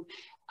to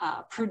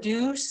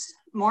produce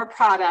more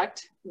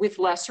product with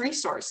less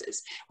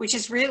resources, which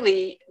is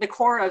really the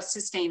core of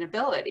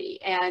sustainability.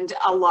 And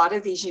a lot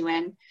of these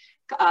UN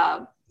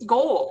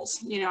goals,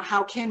 you know,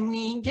 how can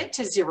we get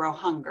to zero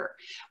hunger?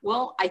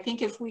 Well, I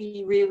think if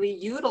we really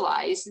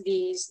utilize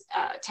these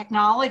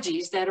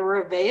technologies that are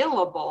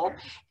available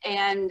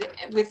and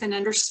with an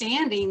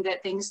understanding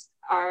that things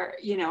are,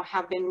 you know,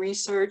 have been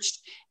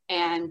researched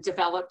and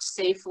developed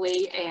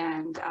safely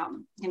and,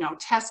 you know,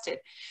 tested.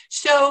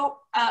 So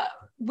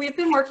we've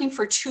been working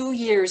for 2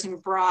 years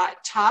and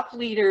brought top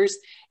leaders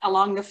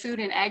along the food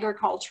and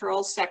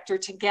agricultural sector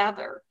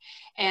together,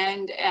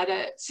 and at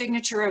a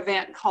signature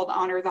event called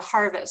Honor the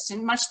Harvest.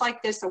 And much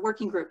like this, a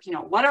working group, you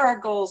know, what are our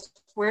goals?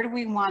 Where do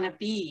we want to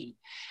be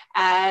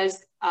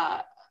as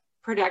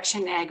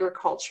production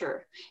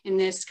agriculture in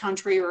this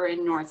country or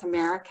in North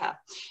America?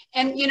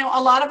 And, you know,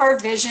 a lot of our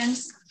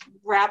visions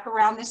wrap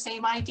around the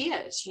same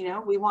ideas. You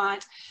know, we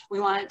want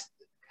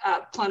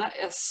a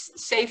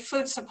safe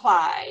food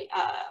supply,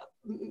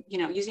 you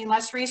know, using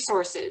less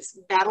resources,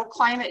 battle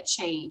climate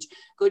change,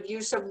 good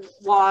use of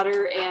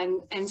water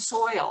and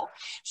soil.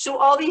 So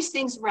all these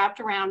things wrapped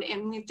around,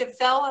 and we've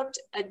developed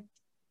a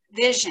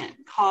vision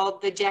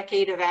called the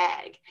Decade of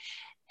Ag.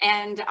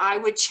 And I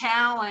would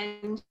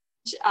challenge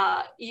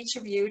each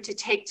of you to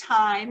take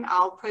time,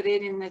 I'll put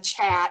it in the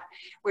chat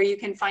where you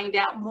can find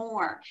out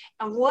more.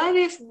 And what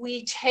if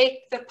we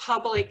take the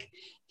public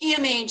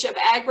image of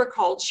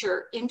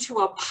agriculture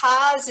into a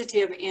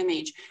positive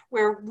image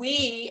where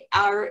we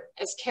are,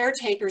 as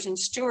caretakers and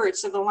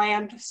stewards of the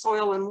land,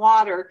 soil, and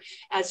water,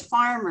 as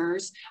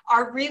farmers,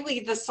 are really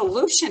the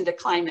solution to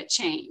climate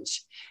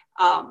change?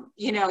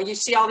 You know, you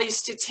see all these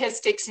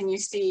statistics and you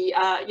see,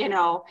 you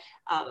know,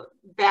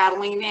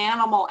 battling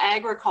animal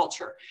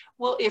agriculture.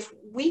 Well, if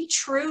we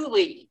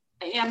truly,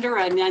 under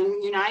a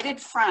united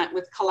front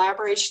with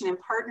collaboration and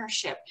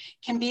partnership,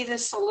 can be the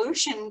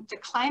solution to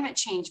climate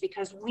change,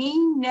 because we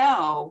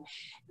know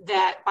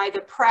that by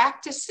the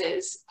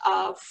practices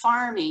of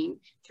farming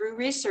through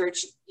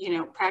research, you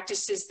know,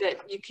 practices that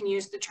you can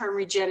use the term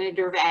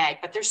regenerative ag,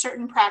 but there's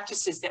certain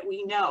practices that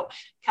we know,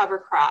 cover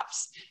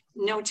crops,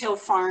 no-till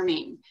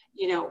farming,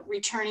 you know,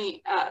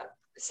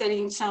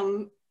 setting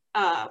some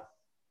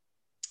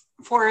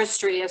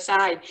forestry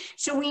aside.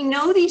 So we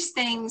know these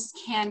things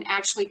can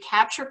actually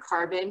capture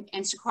carbon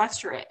and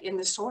sequester it in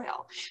the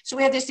soil. So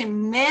we have this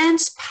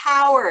immense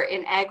power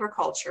in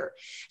agriculture.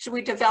 So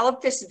we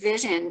developed this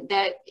vision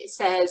that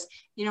says,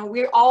 you know,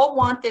 we all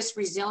want this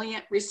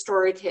resilient,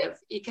 restorative,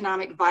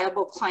 economic,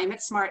 viable,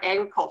 climate smart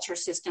agriculture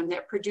system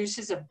that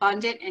produces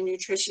abundant and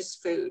nutritious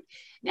food,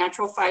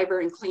 natural fiber,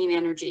 and clean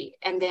energy.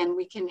 And then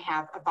we can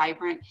have a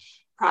vibrant,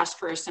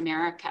 prosperous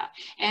America.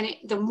 And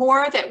the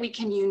more that we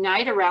can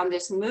unite around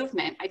this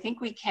movement, I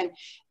think we can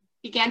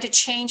begin to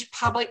change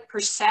public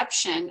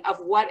perception of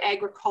what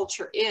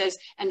agriculture is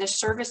and the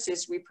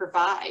services we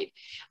provide.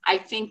 I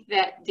think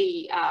that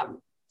the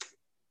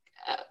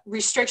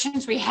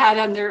restrictions we had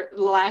under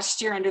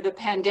last year under the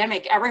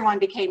pandemic, everyone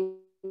became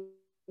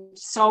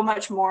so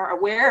much more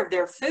aware of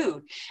their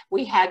food.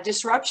 We had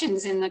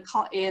disruptions in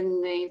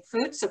the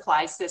food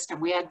supply system.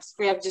 We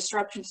have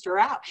disruptions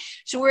throughout.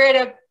 So we're at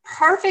a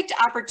perfect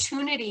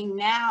opportunity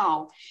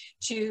now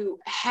to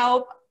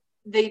help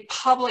the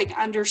public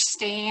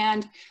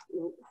understand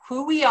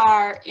who we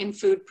are in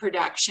food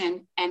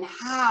production and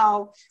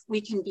how we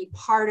can be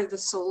part of the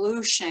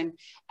solution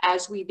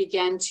as we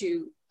begin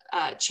to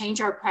change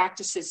our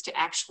practices to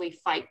actually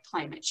fight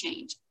climate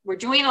change. We're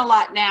doing a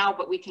lot now,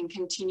 but we can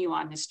continue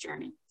on this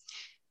journey.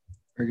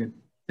 Very good.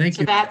 Thank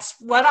you. So that's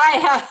what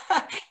I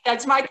have.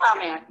 That's my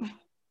comment.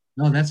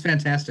 No, that's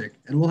fantastic.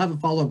 And we'll have a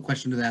follow-up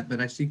question to that, but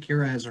I see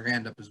Kira has her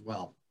hand up as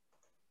well.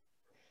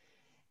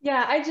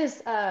 Yeah, I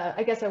guess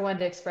I wanted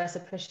to express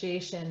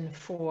appreciation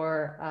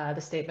for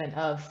the statement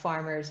of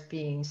farmers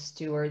being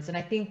stewards. And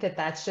I think that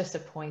that's just a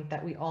point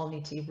that we all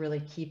need to really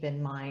keep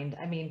in mind.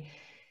 I mean,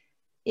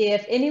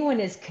 if anyone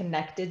is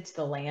connected to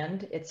the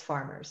land, it's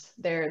farmers.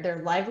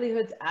 Their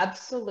livelihoods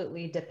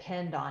absolutely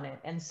depend on it.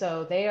 And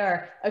so they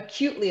are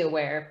acutely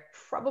aware,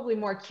 probably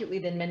more acutely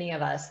than many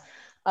of us,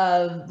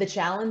 of the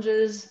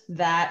challenges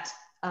that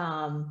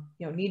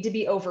need to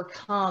be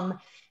overcome,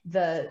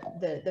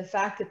 the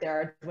fact that there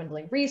are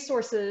dwindling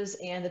resources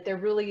and that there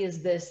really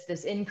is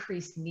this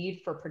increased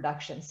need for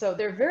production. So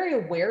they're very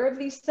aware of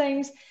these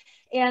things.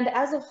 And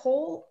as a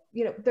whole,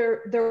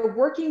 they're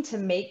working to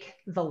make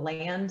the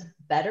land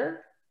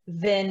better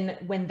than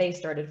when they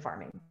started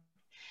farming.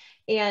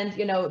 And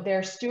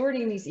they're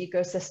stewarding these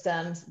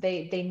ecosystems.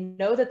 They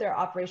know that their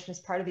operation is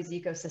part of these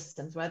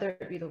ecosystems, whether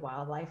it be the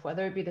wildlife,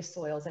 whether it be the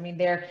soils. I mean,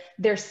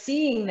 they're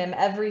seeing them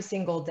every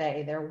single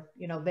day.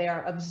 They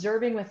are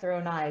observing with their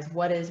own eyes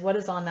what is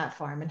on that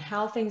farm and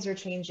how things are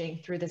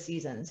changing through the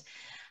seasons.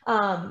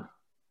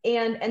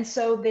 And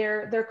so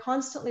they're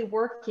constantly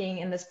working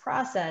in this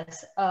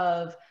process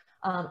of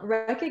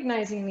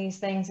recognizing these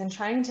things and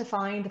trying to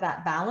find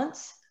that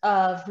balance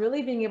of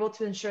really being able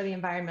to ensure the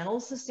environmental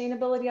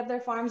sustainability of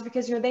their farms,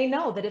 because they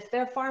know that if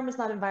their farm is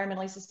not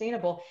environmentally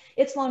sustainable,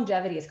 its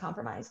longevity is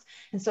compromised.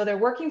 And so they're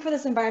working for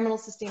this environmental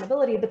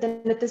sustainability, but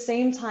then at the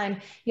same time,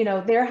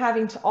 they're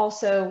having to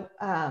also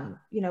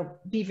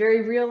be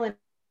very real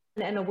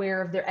and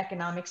aware of their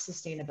economic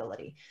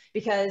sustainability.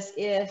 Because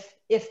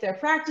if their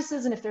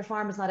practices and if their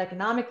farm is not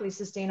economically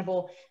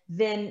sustainable,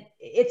 then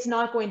it's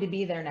not going to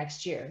be there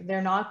next year.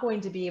 They're not going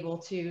to be able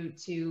to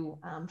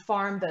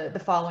farm the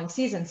following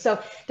season.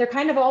 So they're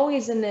kind of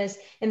always in this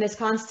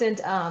constant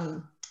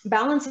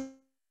balancing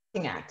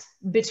act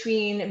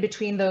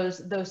between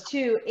those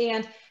two.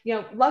 And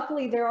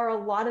luckily there are a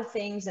lot of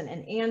things, and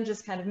Anne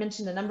just kind of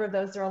mentioned a number of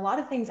those. There are a lot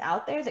of things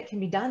out there that can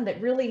be done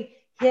that really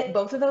hit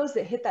both of those,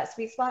 that hit that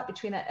sweet spot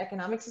between that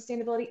economic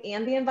sustainability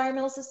and the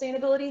environmental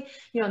sustainability.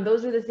 And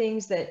those are the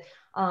things that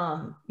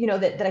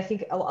that I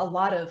think a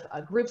lot of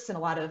groups and a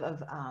lot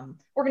of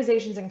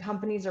organizations and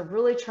companies are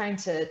really trying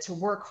to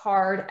work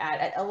hard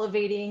at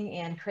elevating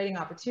and creating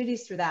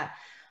opportunities through that.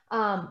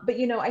 But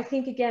I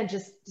think, again,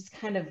 just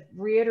kind of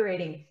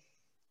reiterating,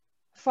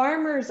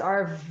 farmers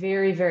are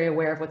very, very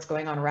aware of what's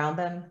going on around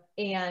them,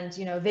 and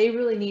they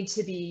really need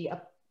to be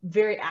a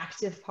very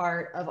active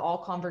part of all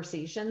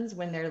conversations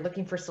when they're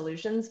looking for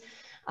solutions.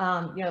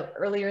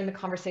 Earlier in the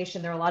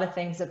conversation, there are a lot of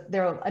things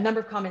there are a number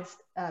of comments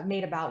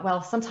made about,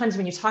 well, sometimes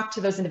when you talk to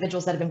those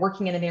individuals that have been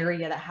working in an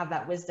area that have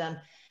that wisdom,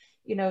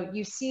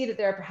 you see that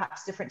there are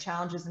perhaps different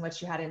challenges than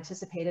what you had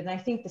anticipated. And I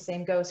think the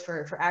same goes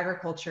for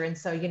agriculture. And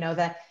so,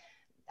 that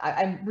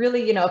I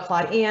really,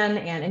 applaud Anne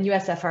and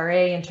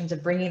USFRA in terms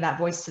of bringing that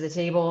voice to the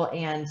table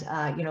and,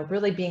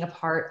 really being a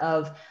part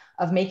of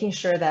making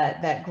sure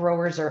that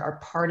growers are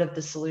part of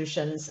the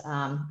solutions,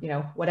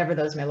 whatever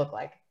those may look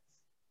like.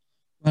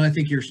 Well, I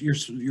think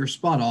you're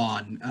spot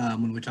on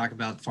when we talk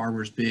about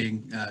farmers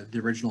being the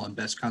original and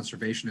best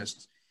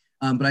conservationists.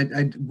 But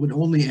I would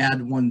only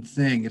add one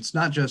thing. It's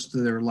not just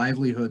their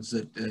livelihoods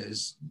that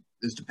is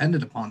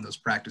dependent upon those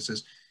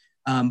practices,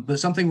 but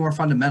something more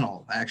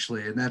fundamental,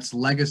 actually, and that's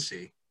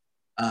legacy.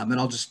 And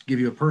I'll just give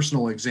you a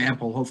personal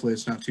example. Hopefully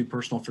it's not too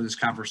personal for this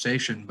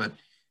conversation, but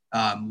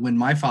when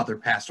my father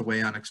passed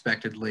away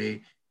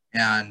unexpectedly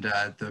and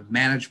the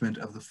management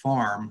of the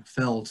farm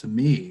fell to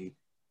me,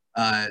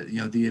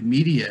 the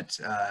immediate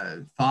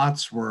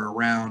thoughts were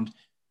around,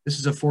 this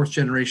is a fourth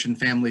generation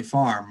family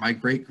farm. My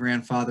great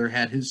grandfather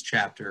had his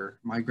chapter.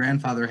 My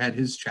grandfather had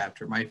his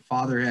chapter. My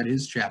father had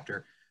his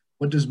chapter.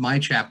 What does my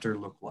chapter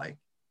look like?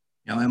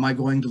 Am I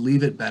going to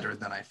leave it better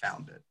than I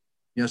found it?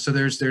 So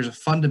there's a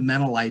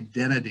fundamental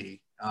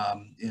identity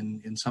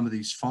in some of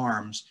these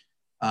farms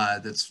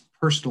that's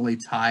personally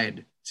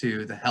tied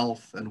to the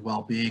health and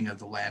well-being of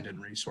the land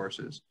and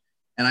resources.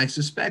 And I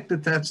suspect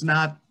that that's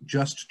not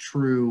just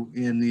true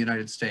in the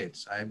United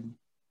States. I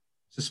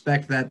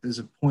suspect that is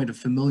a point of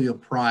familial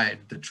pride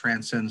that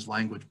transcends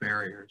language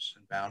barriers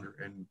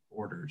and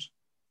borders.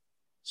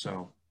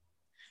 So,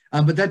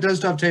 but that does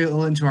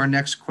dovetail into our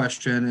next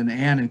question. And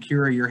Anne and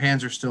Kira, your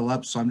hands are still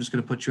up, so I'm just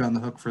going to put you on the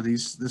hook for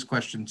this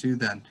question too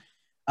then.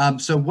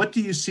 So what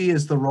do you see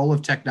as the role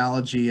of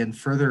technology in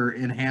further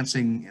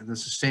enhancing the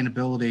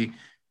sustainability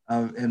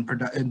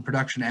in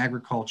production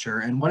agriculture,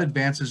 and what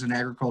advances in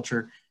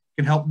agriculture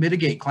can help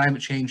mitigate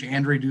climate change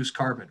and reduce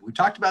carbon? We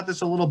talked about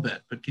this a little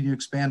bit, but can you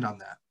expand on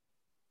that?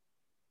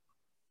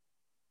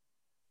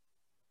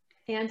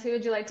 Anne, who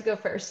would you like to go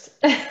first?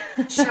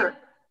 Sure.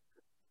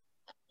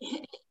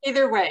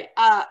 Either way,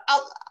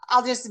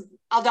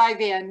 I'll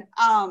dive in.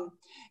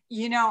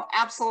 you know,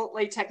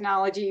 absolutely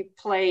technology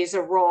plays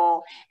a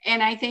role.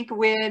 And I think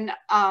when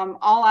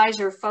all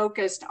eyes are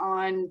focused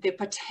on the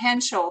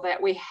potential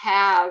that we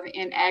have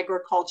in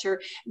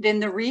agriculture, then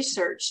the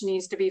research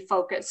needs to be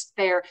focused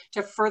there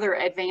to further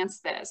advance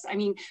this. I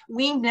mean,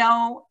 we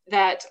know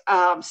that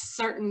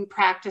certain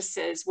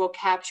practices will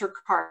capture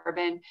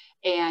carbon,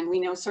 and we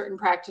know certain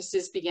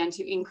practices begin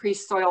to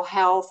increase soil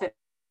health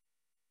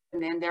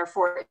and then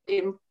therefore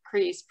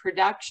increase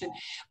production.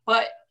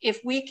 But if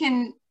we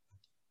can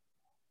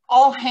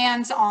all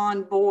hands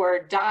on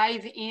board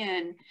dive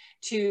in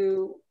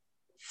to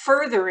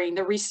furthering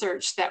the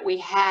research that we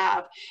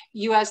have.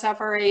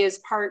 USFRA is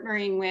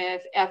partnering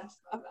with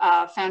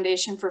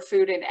Foundation for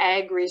Food and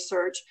Ag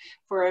Research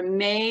for a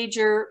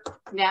major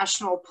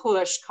national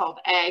push called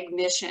Ag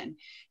Mission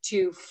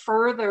to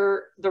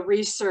further the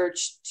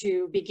research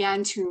to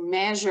begin to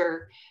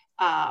measure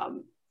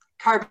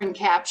carbon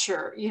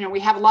capture. You know,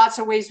 we have lots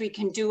of ways we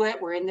can do it.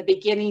 We're in the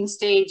beginning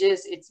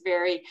stages. It's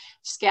very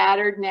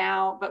scattered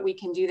now, but we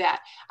can do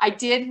that. I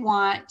did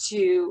want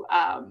to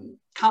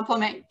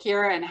compliment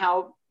Kira and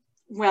how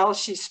well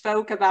she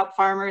spoke about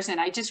farmers.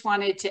 And I just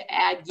wanted to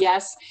add,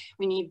 yes,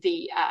 we need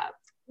the,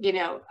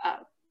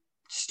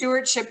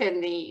 stewardship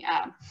and the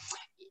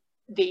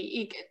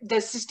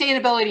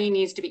sustainability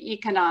needs to be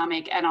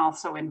economic and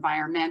also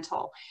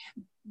environmental.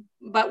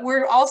 But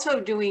we're also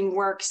doing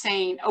work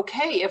saying,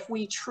 okay, if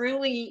we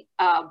truly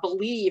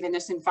believe in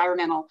this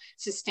environmental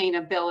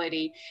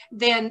sustainability,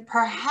 then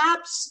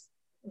perhaps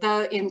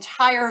the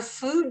entire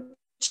food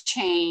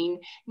chain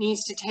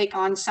needs to take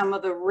on some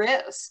of the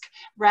risk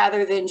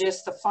rather than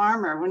just the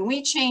farmer. When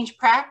we change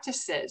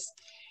practices,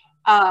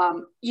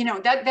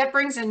 that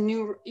brings a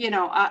new,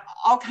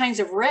 all kinds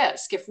of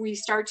risk. If we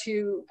start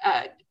to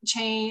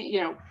change,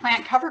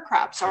 plant cover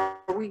crops, are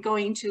we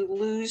going to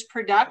lose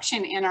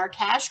production in our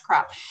cash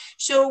crop?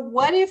 So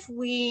what if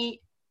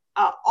we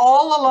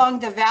all along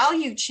the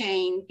value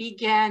chain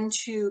began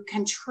to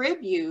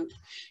contribute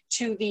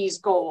to these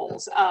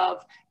goals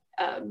of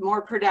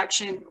more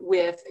production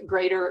with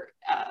greater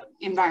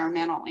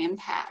environmental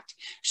impact?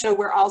 So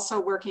we're also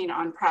working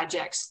on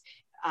projects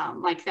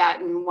like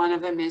that, and one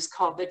of them is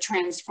called the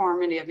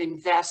Transformative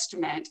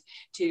Investment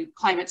to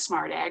Climate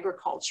Smart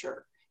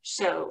Agriculture.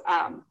 So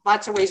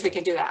lots of ways we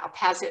can do that. I'll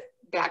pass it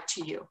back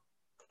to you.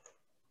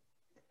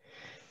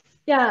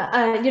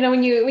 Yeah,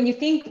 when you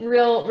think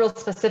real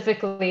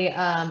specifically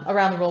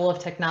around the role of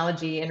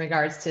technology in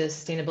regards to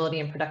sustainability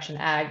and production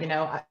ag,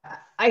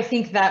 I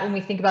think that when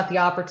we think about the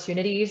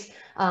opportunities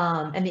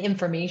and the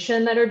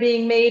information that are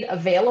being made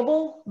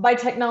available by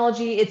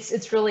technology,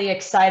 it's really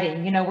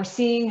exciting. We're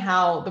seeing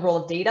how the role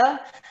of data,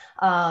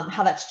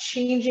 how that's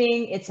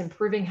changing. It's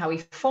improving how we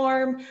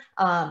farm,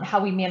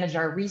 how we manage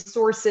our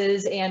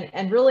resources,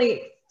 and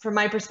really, from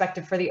my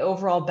perspective, for the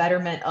overall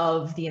betterment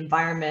of the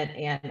environment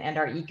and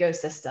our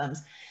ecosystems.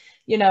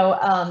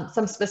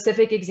 Some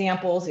specific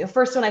examples.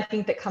 First one I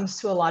think that comes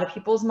to a lot of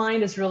people's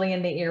mind is really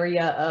in the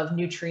area of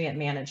nutrient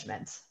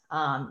management.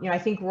 I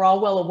think we're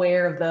all well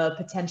aware of the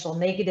potential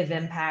negative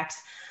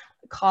impacts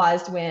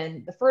caused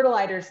when the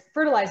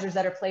fertilizers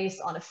that are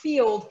placed on a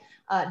field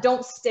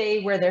don't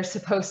stay where they're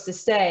supposed to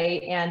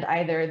stay, and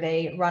either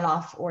they run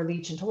off or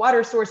leach into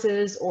water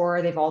sources,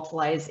 or they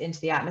volatilize into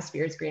the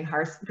atmosphere's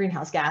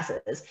greenhouse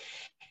gases.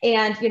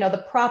 And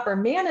the proper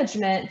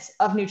management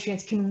of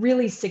nutrients can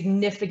really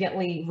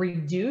significantly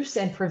reduce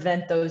and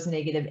prevent those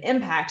negative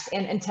impacts.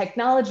 And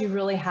technology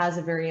really has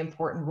a very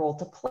important role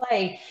to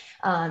play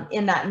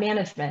in that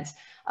management.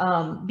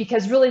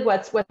 Because really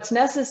what's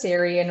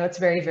necessary and what's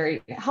very,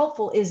 very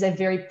helpful is a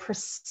very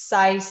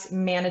precise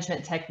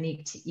management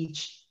technique to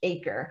each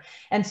acre.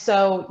 And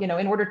so,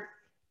 in order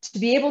to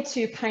be able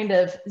to kind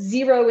of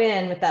zero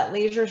in with that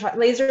laser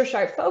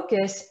sharp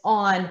focus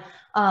on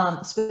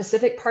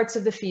specific parts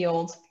of the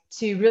field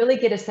to really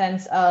get a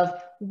sense of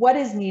what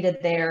is needed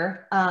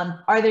there.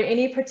 Are there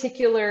any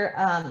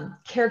particular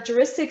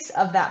characteristics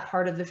of that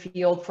part of the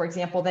field, for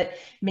example, that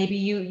maybe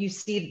you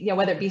see,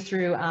 whether it be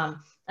through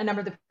a number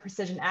of the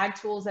precision ag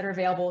tools that are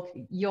available,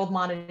 yield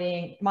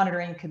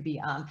monitoring could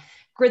be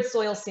grid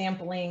soil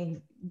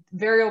sampling,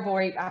 variable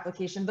rate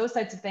application, those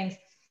types of things.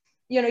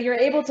 You're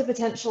able to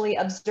potentially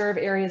observe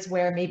areas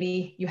where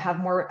maybe you have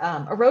more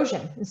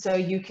erosion. And so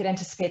you could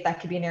anticipate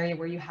that could be an area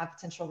where you have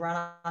potential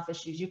runoff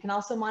issues. You can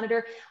also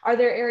monitor, are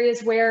there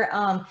areas where,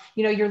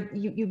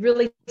 you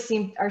really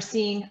are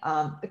seeing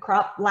the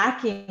crop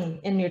lacking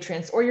in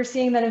nutrients, or you're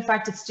seeing that in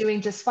fact it's doing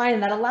just fine.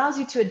 And that allows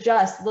you to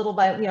adjust little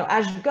by,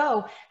 as you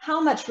go,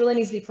 how much really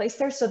needs to be placed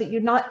there so that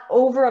you're not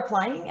over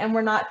applying and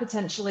we're not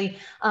potentially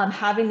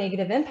having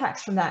negative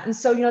impacts from that. And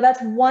so,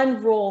 that's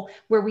one role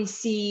where we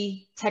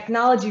see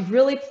technology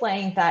really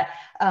playing that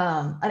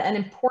an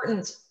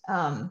important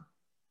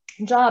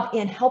job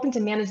in helping to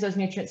manage those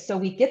nutrients, so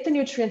we get the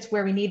nutrients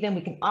where we need them,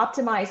 we can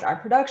optimize our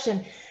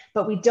production,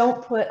 but we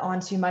don't put on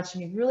too much,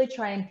 and we really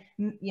try and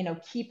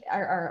keep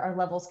our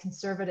levels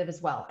conservative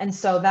as well. And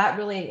so that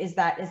really is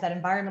that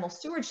environmental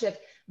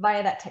stewardship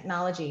via that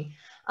technology.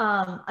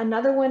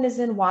 Another one is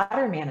in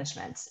water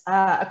management.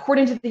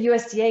 According to the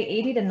USDA,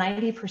 80 to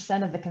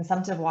 90% of the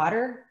consumptive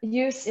water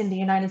use in the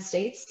United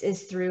States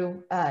is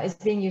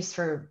being used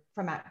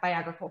by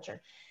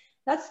agriculture.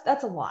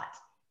 That's a lot.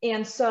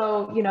 And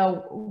so, you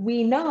know,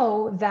 we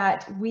know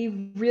that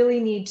we really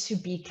need to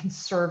be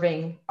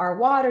conserving our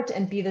water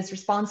and be as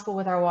responsible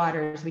with our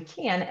water as we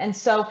can. And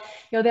so,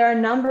 you know, there are a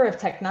number of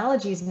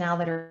technologies now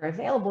that are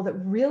available that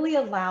really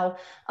allow,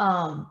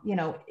 you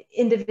know,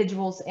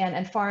 individuals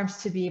and farms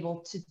to be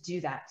able to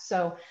do that.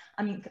 So,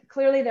 I mean,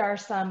 clearly there are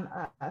some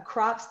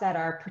crops that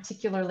are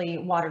particularly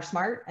water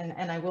smart,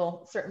 and I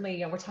will certainly,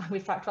 you know,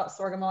 we've talked about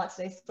sorghum a lot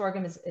today.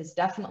 Sorghum is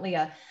definitely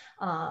a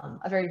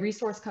very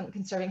resource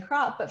conserving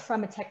crop, but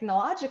from a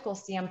technological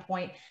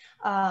standpoint,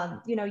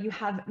 you know, you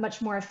have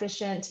much more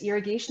efficient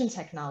irrigation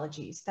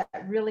technologies that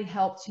really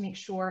help to make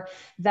sure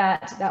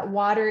that that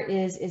water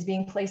is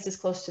being placed as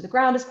close to the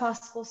ground as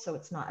possible, so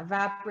it's not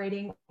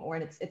evaporating, or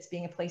it's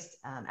being placed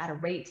at a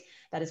rate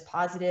that is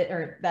positive,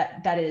 or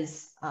that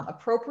is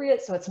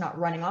appropriate, so it's not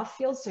running off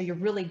fields. So you're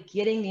really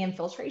getting the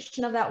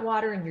infiltration of that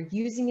water and you're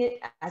using it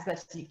as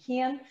best as you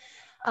can.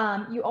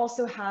 You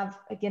also have,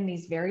 again,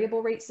 these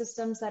variable rate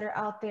systems that are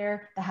out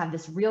there that have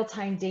this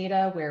real-time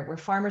data where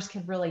farmers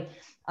can really,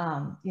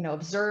 you know,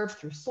 observe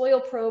through soil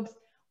probes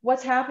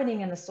what's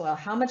happening in the soil,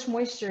 how much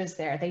moisture is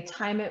there. They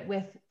time it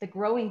with the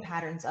growing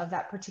patterns of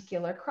that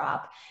particular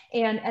crop,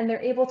 and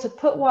they're able to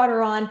put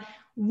water on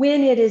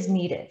when it is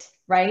needed,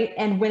 right?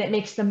 And when it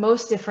makes the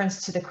most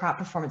difference to the crop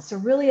performance. So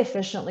really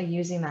efficiently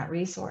using that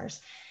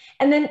resource.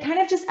 And then kind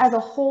of just as a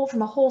whole,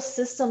 from a whole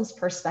systems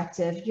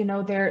perspective, you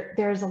know,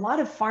 there's a lot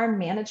of farm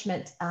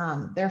management,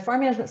 there are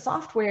farm management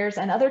softwares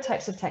and other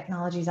types of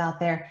technologies out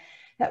there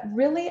that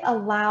really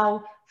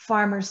allow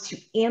farmers to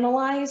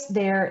analyze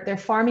their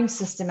farming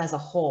system as a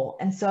whole.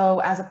 And so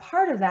as a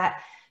part of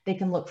that, they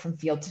can look from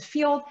field to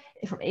field,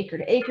 from acre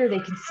to acre. They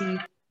can see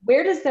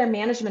where does their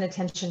management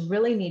attention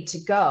really need to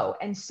go.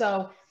 And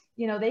so,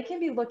 you know, they can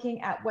be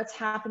looking at what's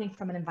happening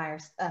from an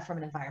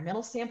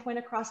environmental standpoint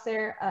across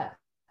their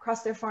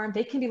farm.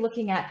 They can be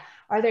looking at,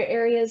 are there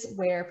areas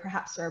where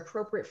perhaps are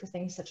appropriate for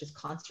things such as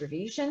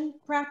conservation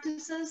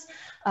practices,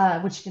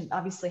 which can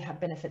obviously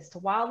have benefits to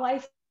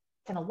wildlife.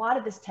 And a lot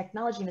of this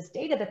technology and this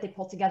data that they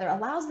pull together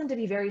allows them to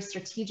be very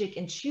strategic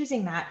in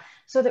choosing that,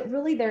 so that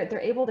really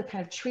they're able to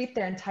kind of treat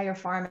their entire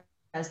farm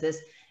as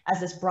this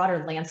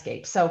broader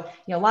landscape. So,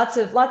 you know, lots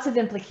of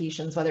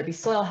implications, whether it be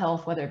soil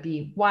health, whether it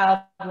be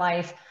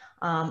wildlife,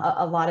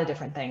 a lot of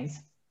different things.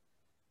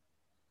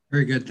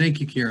 Very good. Thank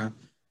you, Kira.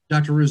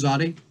 Dr.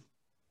 Ruzadi?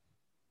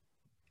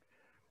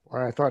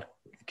 Well, I thought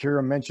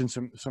Kira mentioned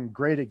some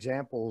great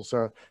examples,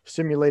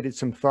 simulated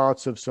some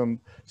thoughts of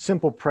some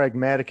simple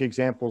pragmatic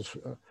examples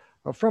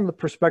from the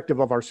perspective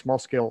of our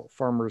small-scale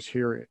farmers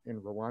here in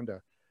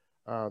Rwanda.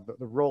 The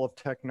role of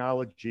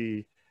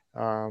technology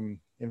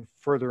in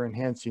further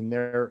enhancing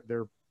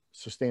their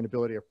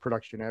sustainability of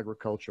production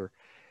agriculture.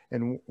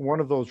 And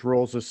one of those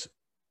roles is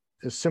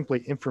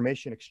simply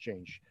information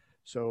exchange.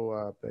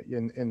 So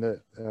in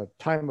the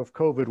time of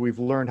COVID, we've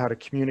learned how to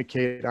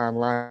communicate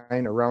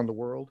online around the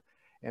world,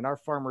 and our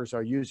farmers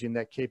are using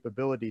that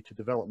capability to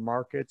develop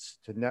markets,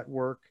 to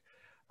network.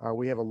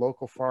 We have a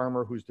local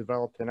farmer who's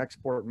developed an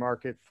export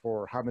market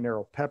for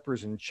habanero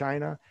peppers in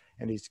China,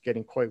 and he's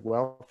getting quite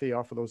wealthy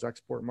off of those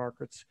export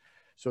markets.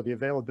 So the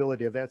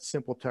availability of that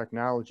simple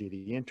technology,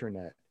 the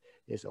internet,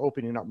 is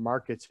opening up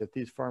markets that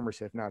these farmers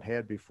have not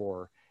had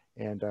before,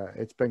 and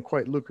it's been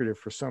quite lucrative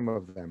for some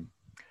of them.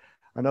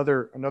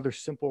 Another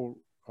simple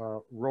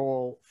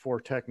role for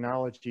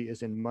technology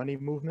is in money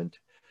movement.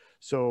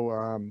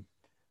 So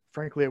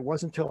frankly, it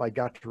wasn't until I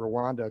got to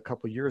Rwanda a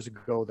couple of years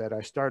ago that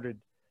I started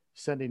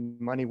sending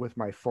money with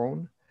my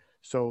phone.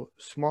 So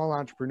small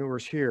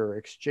entrepreneurs here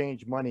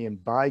exchange money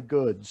and buy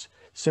goods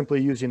simply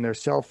using their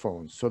cell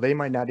phones. So they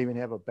might not even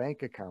have a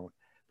bank account,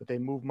 but they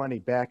move money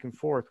back and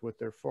forth with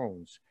their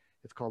phones.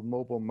 It's called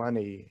mobile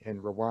money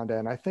in Rwanda.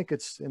 And I think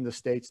it's in the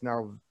States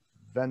now,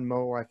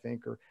 Venmo, I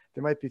think, or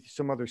there might be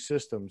some other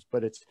systems,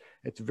 but it's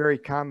very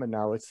common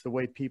now. It's the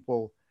way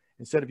people,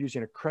 instead of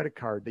using a credit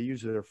card, they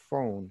use their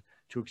phone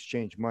to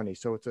exchange money.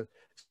 So it's a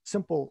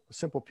simple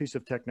piece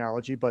of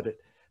technology, but it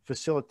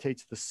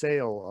facilitates the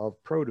sale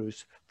of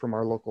produce from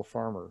our local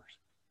farmers.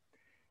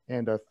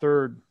 And a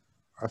third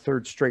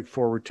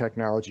straightforward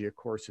technology, of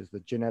course, is the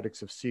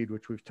genetics of seed,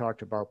 which we've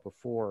talked about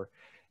before.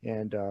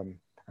 And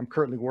I'm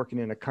currently working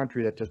in a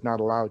country that does not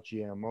allow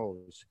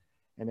GMOs.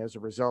 And as a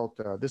result,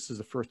 this is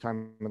the first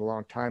time in a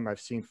long time I've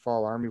seen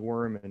fall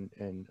armyworm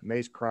and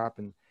maize crop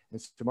and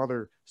some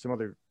other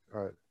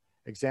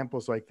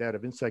examples like that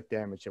of insect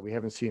damage that we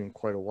haven't seen in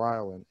quite a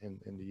while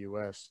in the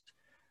US.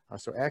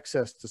 So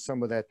access to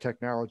some of that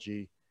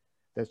technology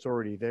that's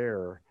already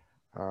there.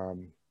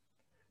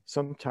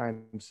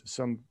 Sometimes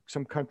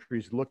some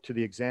countries look to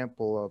the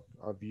example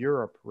of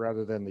Europe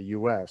rather than the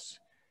US,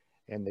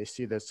 and they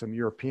see that some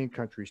European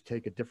countries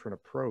take a different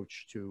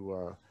approach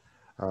to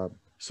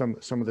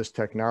some of this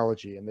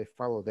technology, and they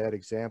follow that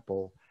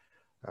example.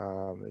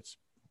 It's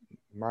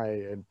my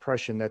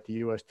impression that the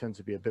U.S. tends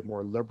to be a bit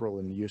more liberal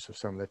in the use of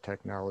some of the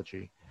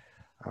technology.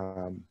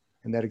 And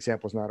that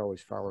example is not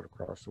always followed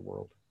across the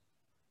world.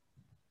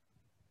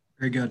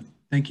 Very good.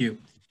 Thank you.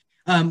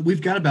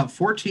 We've got about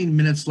 14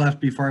 minutes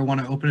left before I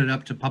want to open it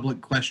up to public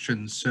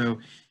questions. So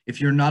if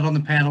you're not on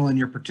the panel and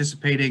you're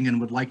participating and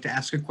would like to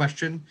ask a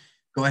question,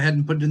 go ahead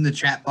and put it in the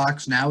chat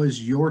box. Now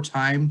is your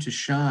time to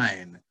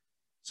shine.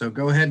 So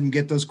go ahead and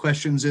get those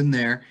questions in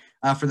there.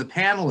 For the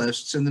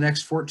panelists, in the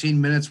next 14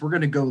 minutes, we're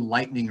going to go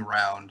lightning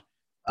round.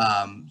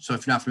 So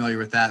if you're not familiar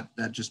with that,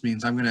 that just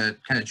means I'm going to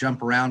kind of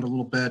jump around a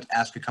little bit,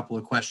 ask a couple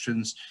of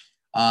questions,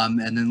 and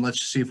then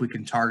let's see if we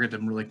can target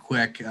them really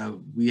quick.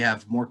 We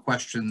have more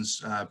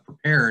questions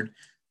prepared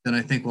than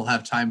I think we'll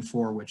have time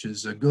for, which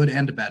is a good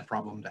and a bad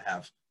problem to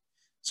have.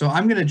 So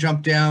I'm going to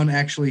jump down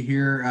actually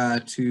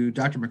here to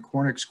Dr.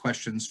 McCormick's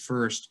questions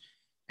first.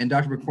 And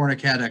Dr.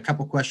 McCormick had a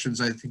couple questions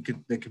I think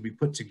that could be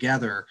put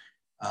together.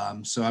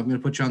 So I'm going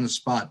to put you on the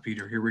spot,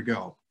 Peter. Here we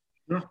go.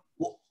 Sure.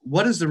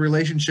 What is the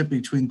relationship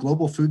between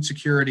global food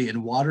security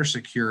and water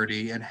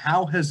security, and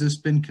how has this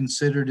been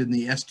considered in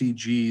the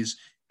SDGs,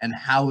 and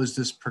how is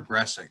this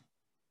progressing?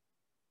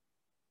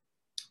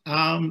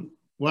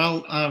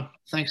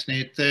 Thanks,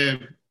 Nate.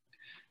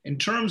 In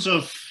terms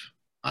of,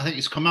 I think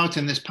it's come out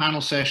in this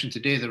panel session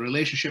today, the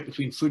relationship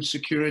between food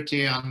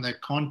security and the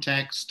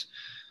context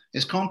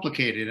is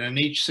complicated. And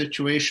in each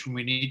situation,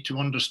 we need to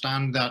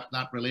understand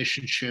that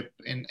relationship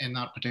in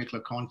that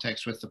particular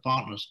context with the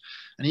partners.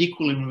 And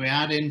equally, when we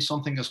add in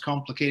something as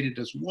complicated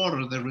as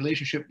water, the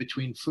relationship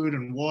between food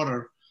and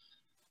water,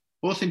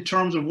 both in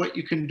terms of what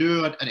you can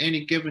do at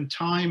any given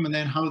time, and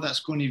then how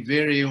that's going to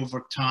vary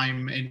over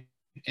time in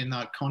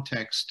that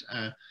context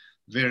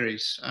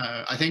varies.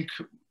 I think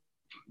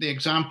the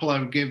example I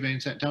would give in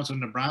terms of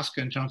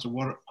Nebraska, in terms of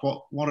water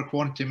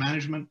quality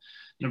management,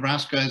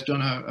 Nebraska has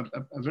done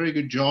a very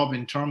good job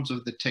in terms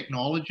of the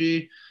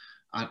technology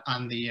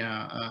and the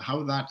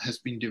how that has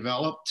been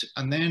developed,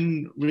 and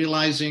then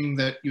realizing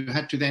that you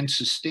had to then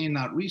sustain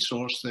that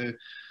resource,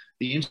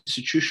 the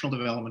institutional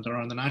development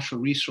around the natural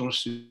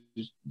resources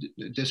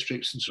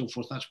districts and so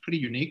forth. That's pretty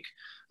unique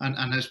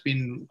and has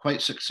been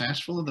quite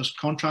successful. There's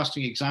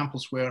contrasting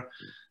examples where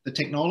the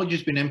technology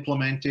has been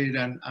implemented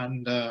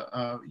and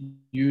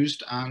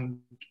used and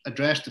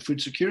addressed the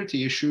food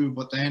security issue,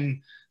 but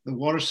then the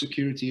water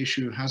security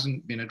issue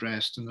hasn't been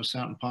addressed. And there's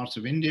certain parts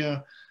of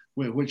India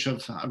which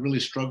have really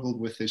struggled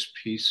with this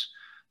piece.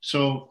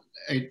 So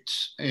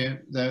it's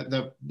it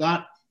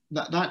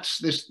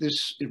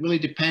really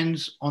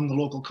depends on the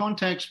local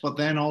context, but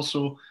then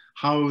also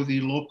how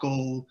the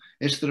local,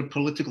 is there a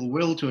political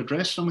will to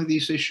address some of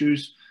these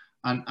issues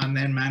and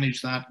then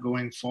manage that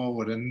going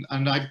forward. And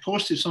I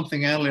posted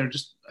something earlier,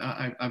 just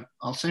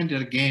I'll send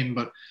it again,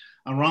 but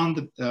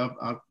around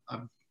a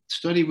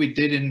study we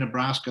did in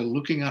Nebraska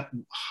looking at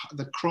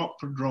the crop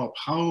per drop,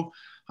 how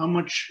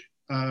much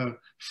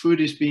food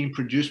is being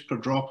produced per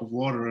drop of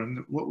water.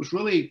 And what was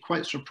really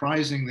quite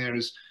surprising there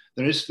is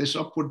this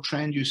upward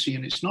trend you see,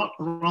 and it's not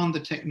around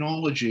the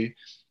technology,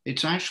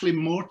 it's actually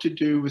more to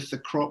do with the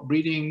crop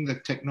breeding,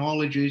 the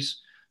technologies,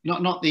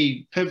 not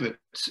the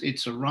pivots,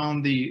 it's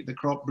around the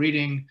crop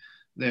breeding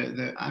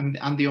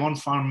and the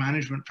on-farm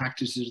management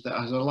practices that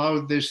has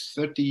allowed this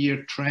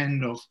 30-year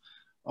trend of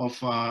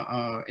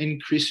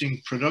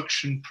increasing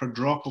production per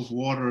drop of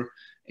water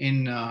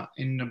in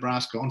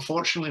Nebraska.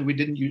 Unfortunately, we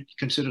didn't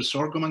consider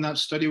sorghum in that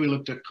study. We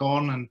looked at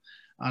corn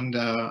and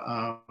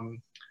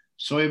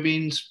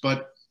soybeans,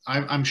 but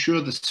I'm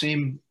sure the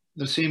same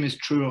is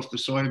true of the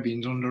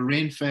soybeans under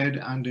rain-fed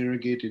and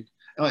irrigated,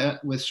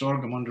 with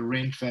sorghum under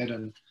rain-fed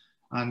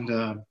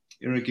and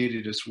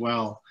irrigated as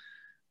well.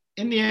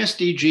 In the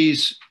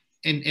SDGs,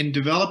 in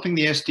developing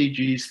the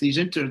SDGs,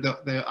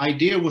 the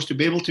idea was to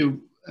be able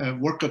to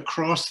work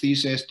across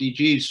these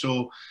SDGs.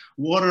 So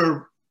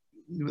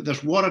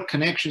there's water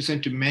connections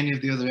into many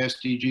of the other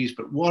SDGs,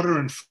 but water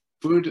and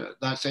food,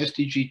 that's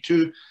SDG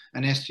 2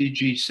 and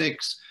SDG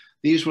 6.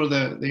 These were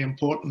the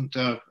important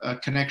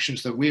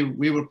connections that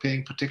we were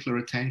paying particular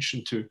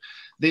attention to.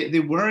 They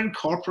were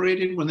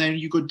incorporated when then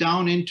you go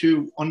down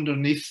into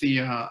underneath the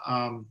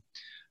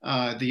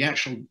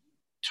actual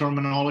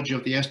terminology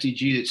of the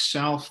SDG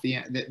itself.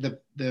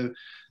 The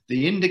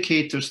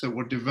indicators that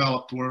were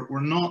developed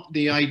were not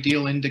the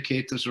ideal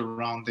indicators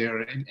around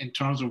there in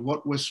terms of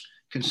what was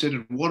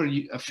considered water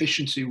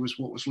efficiency was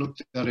what was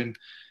looked at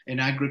in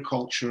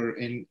agriculture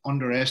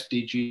under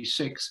SDG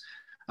 6.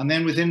 And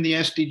then within the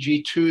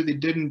SDG 2, they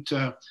didn't,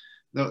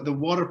 the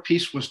water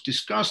piece was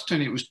discussed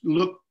and it was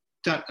looked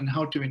at and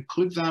how to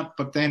include that.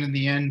 But then in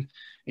the end,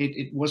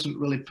 it wasn't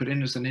really put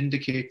in as an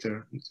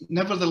indicator.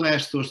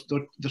 Nevertheless,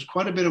 there's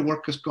quite a bit of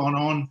work has gone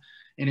on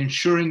in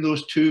ensuring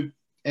those two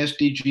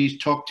SDGs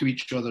talk to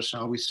each other,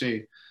 shall we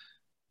say.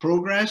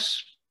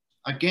 Progress,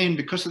 again,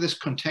 because of this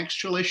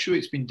contextual issue,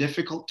 it's been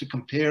difficult to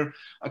compare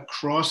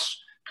across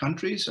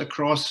countries,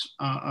 across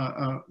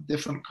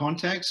different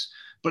contexts,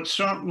 but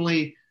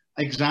certainly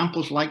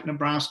examples like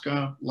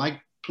Nebraska, like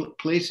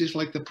places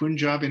like the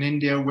Punjab in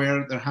India,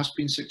 where there has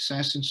been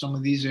success in some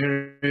of these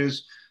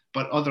areas,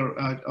 but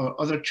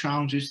other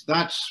challenges.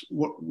 That's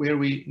where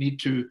we need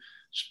to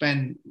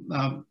spend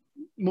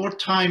more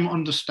time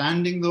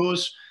understanding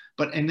those.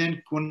 And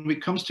then when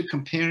it comes to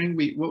comparing,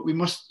 what we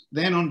must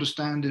then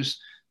understand is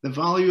the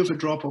value of a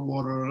drop of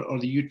water, or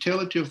the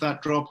utility of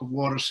that drop of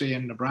water, say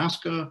in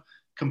Nebraska,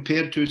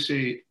 compared to,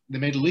 say, the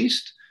Middle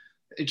East.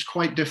 It's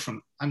quite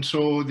different. And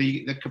so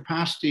the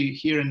capacity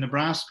here in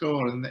Nebraska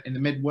or in the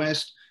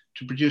Midwest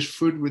to produce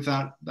food with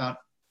that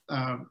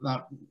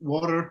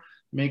water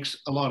makes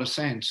a lot of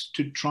sense.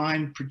 To try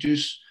and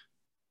produce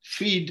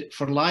feed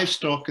for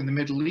livestock in the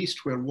Middle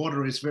East, where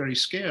water is very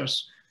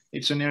scarce,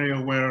 it's an area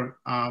where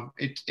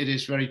it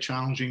is very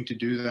challenging to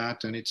do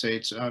that, and it's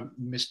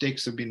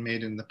mistakes have been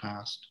made in the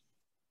past.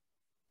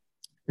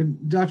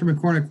 And Dr.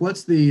 McCormick,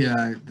 what's the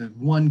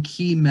one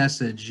key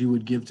message you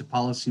would give to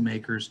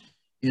policymakers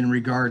in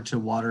regard to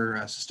water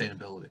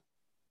sustainability?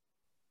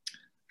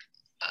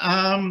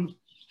 I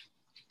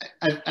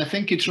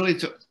think it's really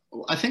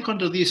I think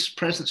under these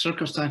present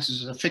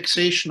circumstances, a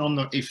fixation on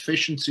the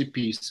efficiency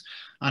piece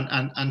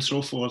and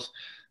so forth.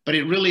 But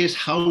it really is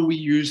how we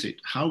use it,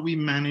 how we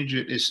manage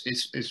it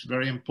is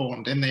very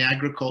important in the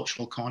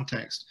agricultural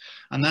context.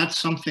 And that's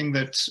something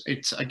that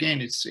it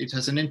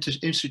has an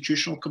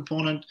institutional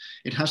component.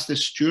 It has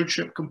this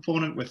stewardship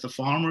component with the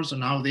farmers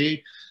and how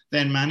they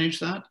then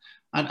manage that,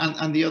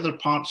 and the other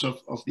parts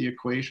of the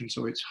equation.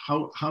 So it's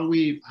how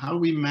we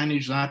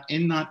manage that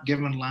in that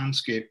given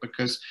landscape,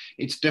 because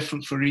it's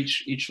different for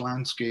each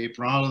landscape,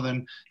 rather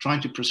than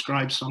trying to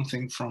prescribe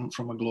something from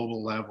a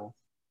global level.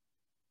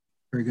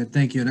 Very good,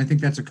 thank you. And I think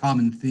that's a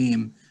common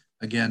theme,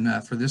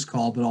 again, for this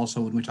call, but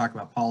also when we talk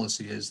about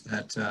policy, is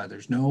that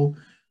there's no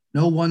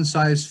one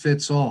size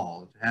fits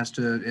all.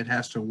 It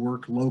has to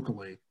work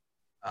locally,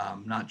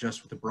 not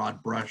just with a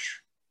broad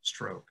brush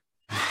stroke.